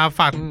นี้นะครับ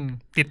ฝาก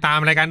ติดตาม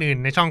รายการอื่น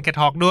ในช่อง Get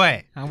Talk ด้วย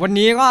วัน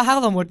นี้ก็ถ้า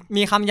สมมติ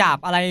มีคำหยาบ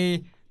อะไร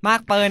มา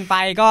กเกินไป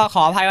ก็ข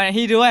ออภัยไว้ใน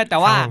ที่ด้วย แต่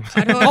ว่า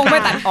คงไม่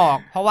ตัดออก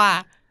เพราะว่า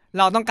เ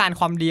ราต้องการ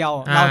ความเดียว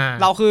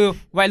เราคือ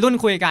วัยรุ่น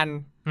คุยกัน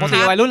ปกติ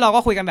วัยรุ่นเราก็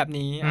คุยกันแบบ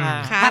นี้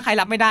ถ้าใคร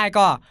รับไม่ได้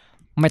ก็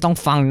ไม่ต้อง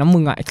ฟังนะมึ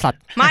งอ่ะไอ้สัต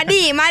ว์มา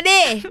ดิ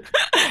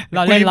เร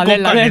าเ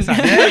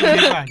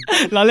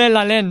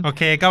ล่นโอเ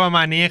คก็ประม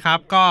าณนี้ครับ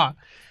ก็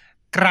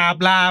กราบ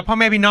ลาพ่อ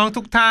แม่พี่น้อง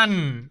ทุกท่าน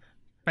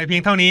ไปเพีย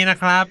งเท่านี้นะ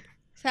ครับ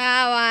ส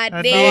วัส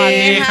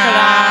ดีค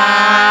รั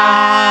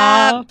บ